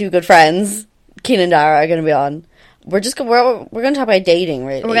 My two good friends, Keen and Dara, are gonna be on. We're gonna talk about dating,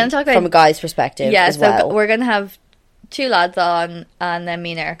 really. We're gonna talk about- from a guy's perspective. Yeah, as so well. we're gonna have two lads on, and then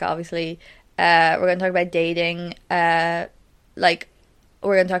me and Erica, obviously. We're gonna talk about dating.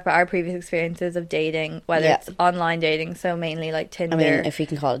 We're gonna talk about our previous experiences of dating, whether it's online dating, so mainly like Tinder. I mean, if we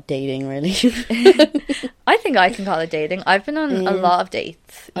can call it dating, really. I think I can call it dating. I've been on a lot of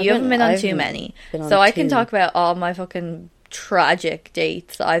dates. You haven't been on too many, been on so I can 2. talk about all my fucking tragic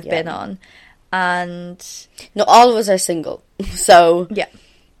dates that I've been on, and No, all of us are single, so yeah.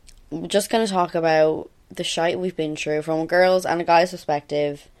 we're just gonna talk about the shite we've been through from a girl's and a guy's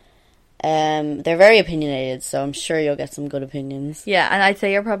perspective. They're very opinionated, so I'm sure you'll get some good opinions. Yeah, and I'd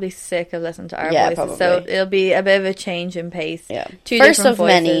say you're probably sick of listening to our voices, probably. so it'll be a bit of a change in pace. Yeah. Two First different of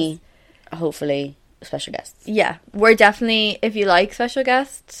voices. many, hopefully, special guests. Yeah, we're definitely, if you like special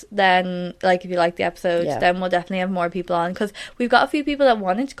guests, then, like, if you like the episode, then we'll definitely have more people on, because we've got a few people that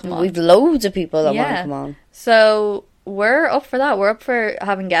wanted to come on. We've loads of people that want to come on. So we're up for that. We're up for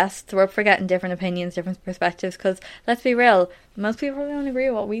having guests. We're up for getting different opinions, different perspectives, because, let's be real, most people probably don't agree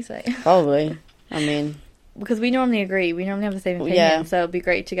with what we say. Probably. I mean... Because we normally agree. We normally have the same opinion, so it'd be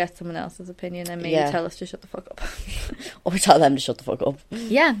great to get someone else's opinion and maybe tell us to shut the fuck up. Or tell them to shut the fuck up.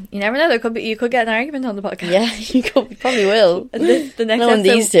 Yeah, you never know. You could get an argument on the podcast. Yeah, you probably will. The next Knowing episode,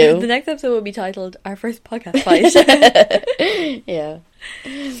 these two. The next episode will be titled "Our First Podcast Fight." Yeah.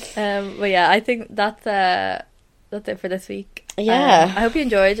 But yeah, I think that's it for this week. Yeah. I hope you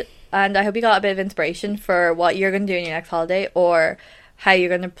enjoyed, and I hope you got a bit of inspiration for what you're going to do in your next holiday, or how you're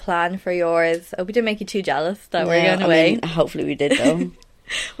going to plan for yours. I hope we didn't make you too jealous that we're going away. Hopefully we did, though.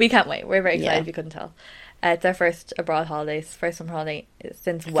 We can't wait. We're very excited if you couldn't tell. It's our first abroad holiday. First summer holiday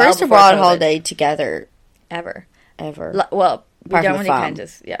since first abroad holiday together. Ever. Well, we don't really count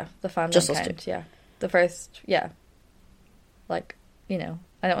as, the family just don't count. Yeah. The first, like, you know,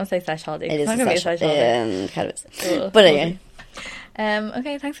 I don't want to say slash holiday. It is not going to be a slash holiday. Kind of is. But anyway.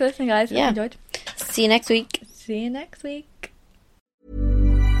 Okay, thanks for listening, guys. Yeah. I enjoyed. See you next week.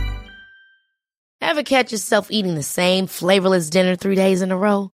 Ever catch yourself eating the same flavorless dinner 3 days in a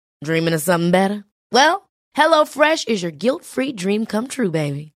row? Dreaming of something better? Well, HelloFresh is your guilt-free dream come true,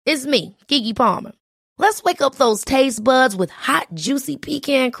 baby. It's me, Keke Palmer. Let's wake up those taste buds with hot, juicy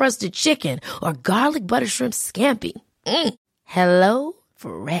pecan-crusted chicken or garlic butter shrimp scampi. Hello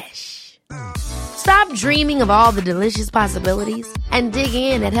Fresh. Stop dreaming of all the delicious possibilities and dig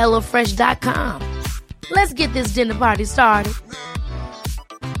in at HelloFresh.com. Let's get this dinner party started.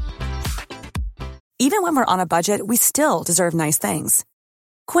 Even when we're on a budget, we still deserve nice things.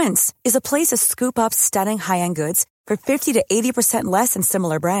 Quince is a place to scoop up stunning high-end goods for 50 to 80% less than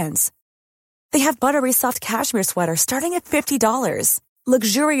similar brands. They have buttery soft cashmere sweaters starting at $50,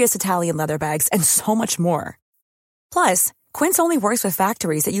 luxurious Italian leather bags, and so much more. Plus, Quince only works with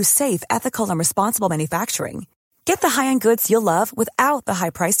factories that use safe, ethical, and responsible manufacturing. Get the high-end goods you'll love without the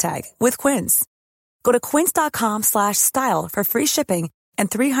high price tag with Quince. Go to quince.com/style for free shipping and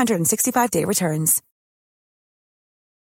 365-day returns.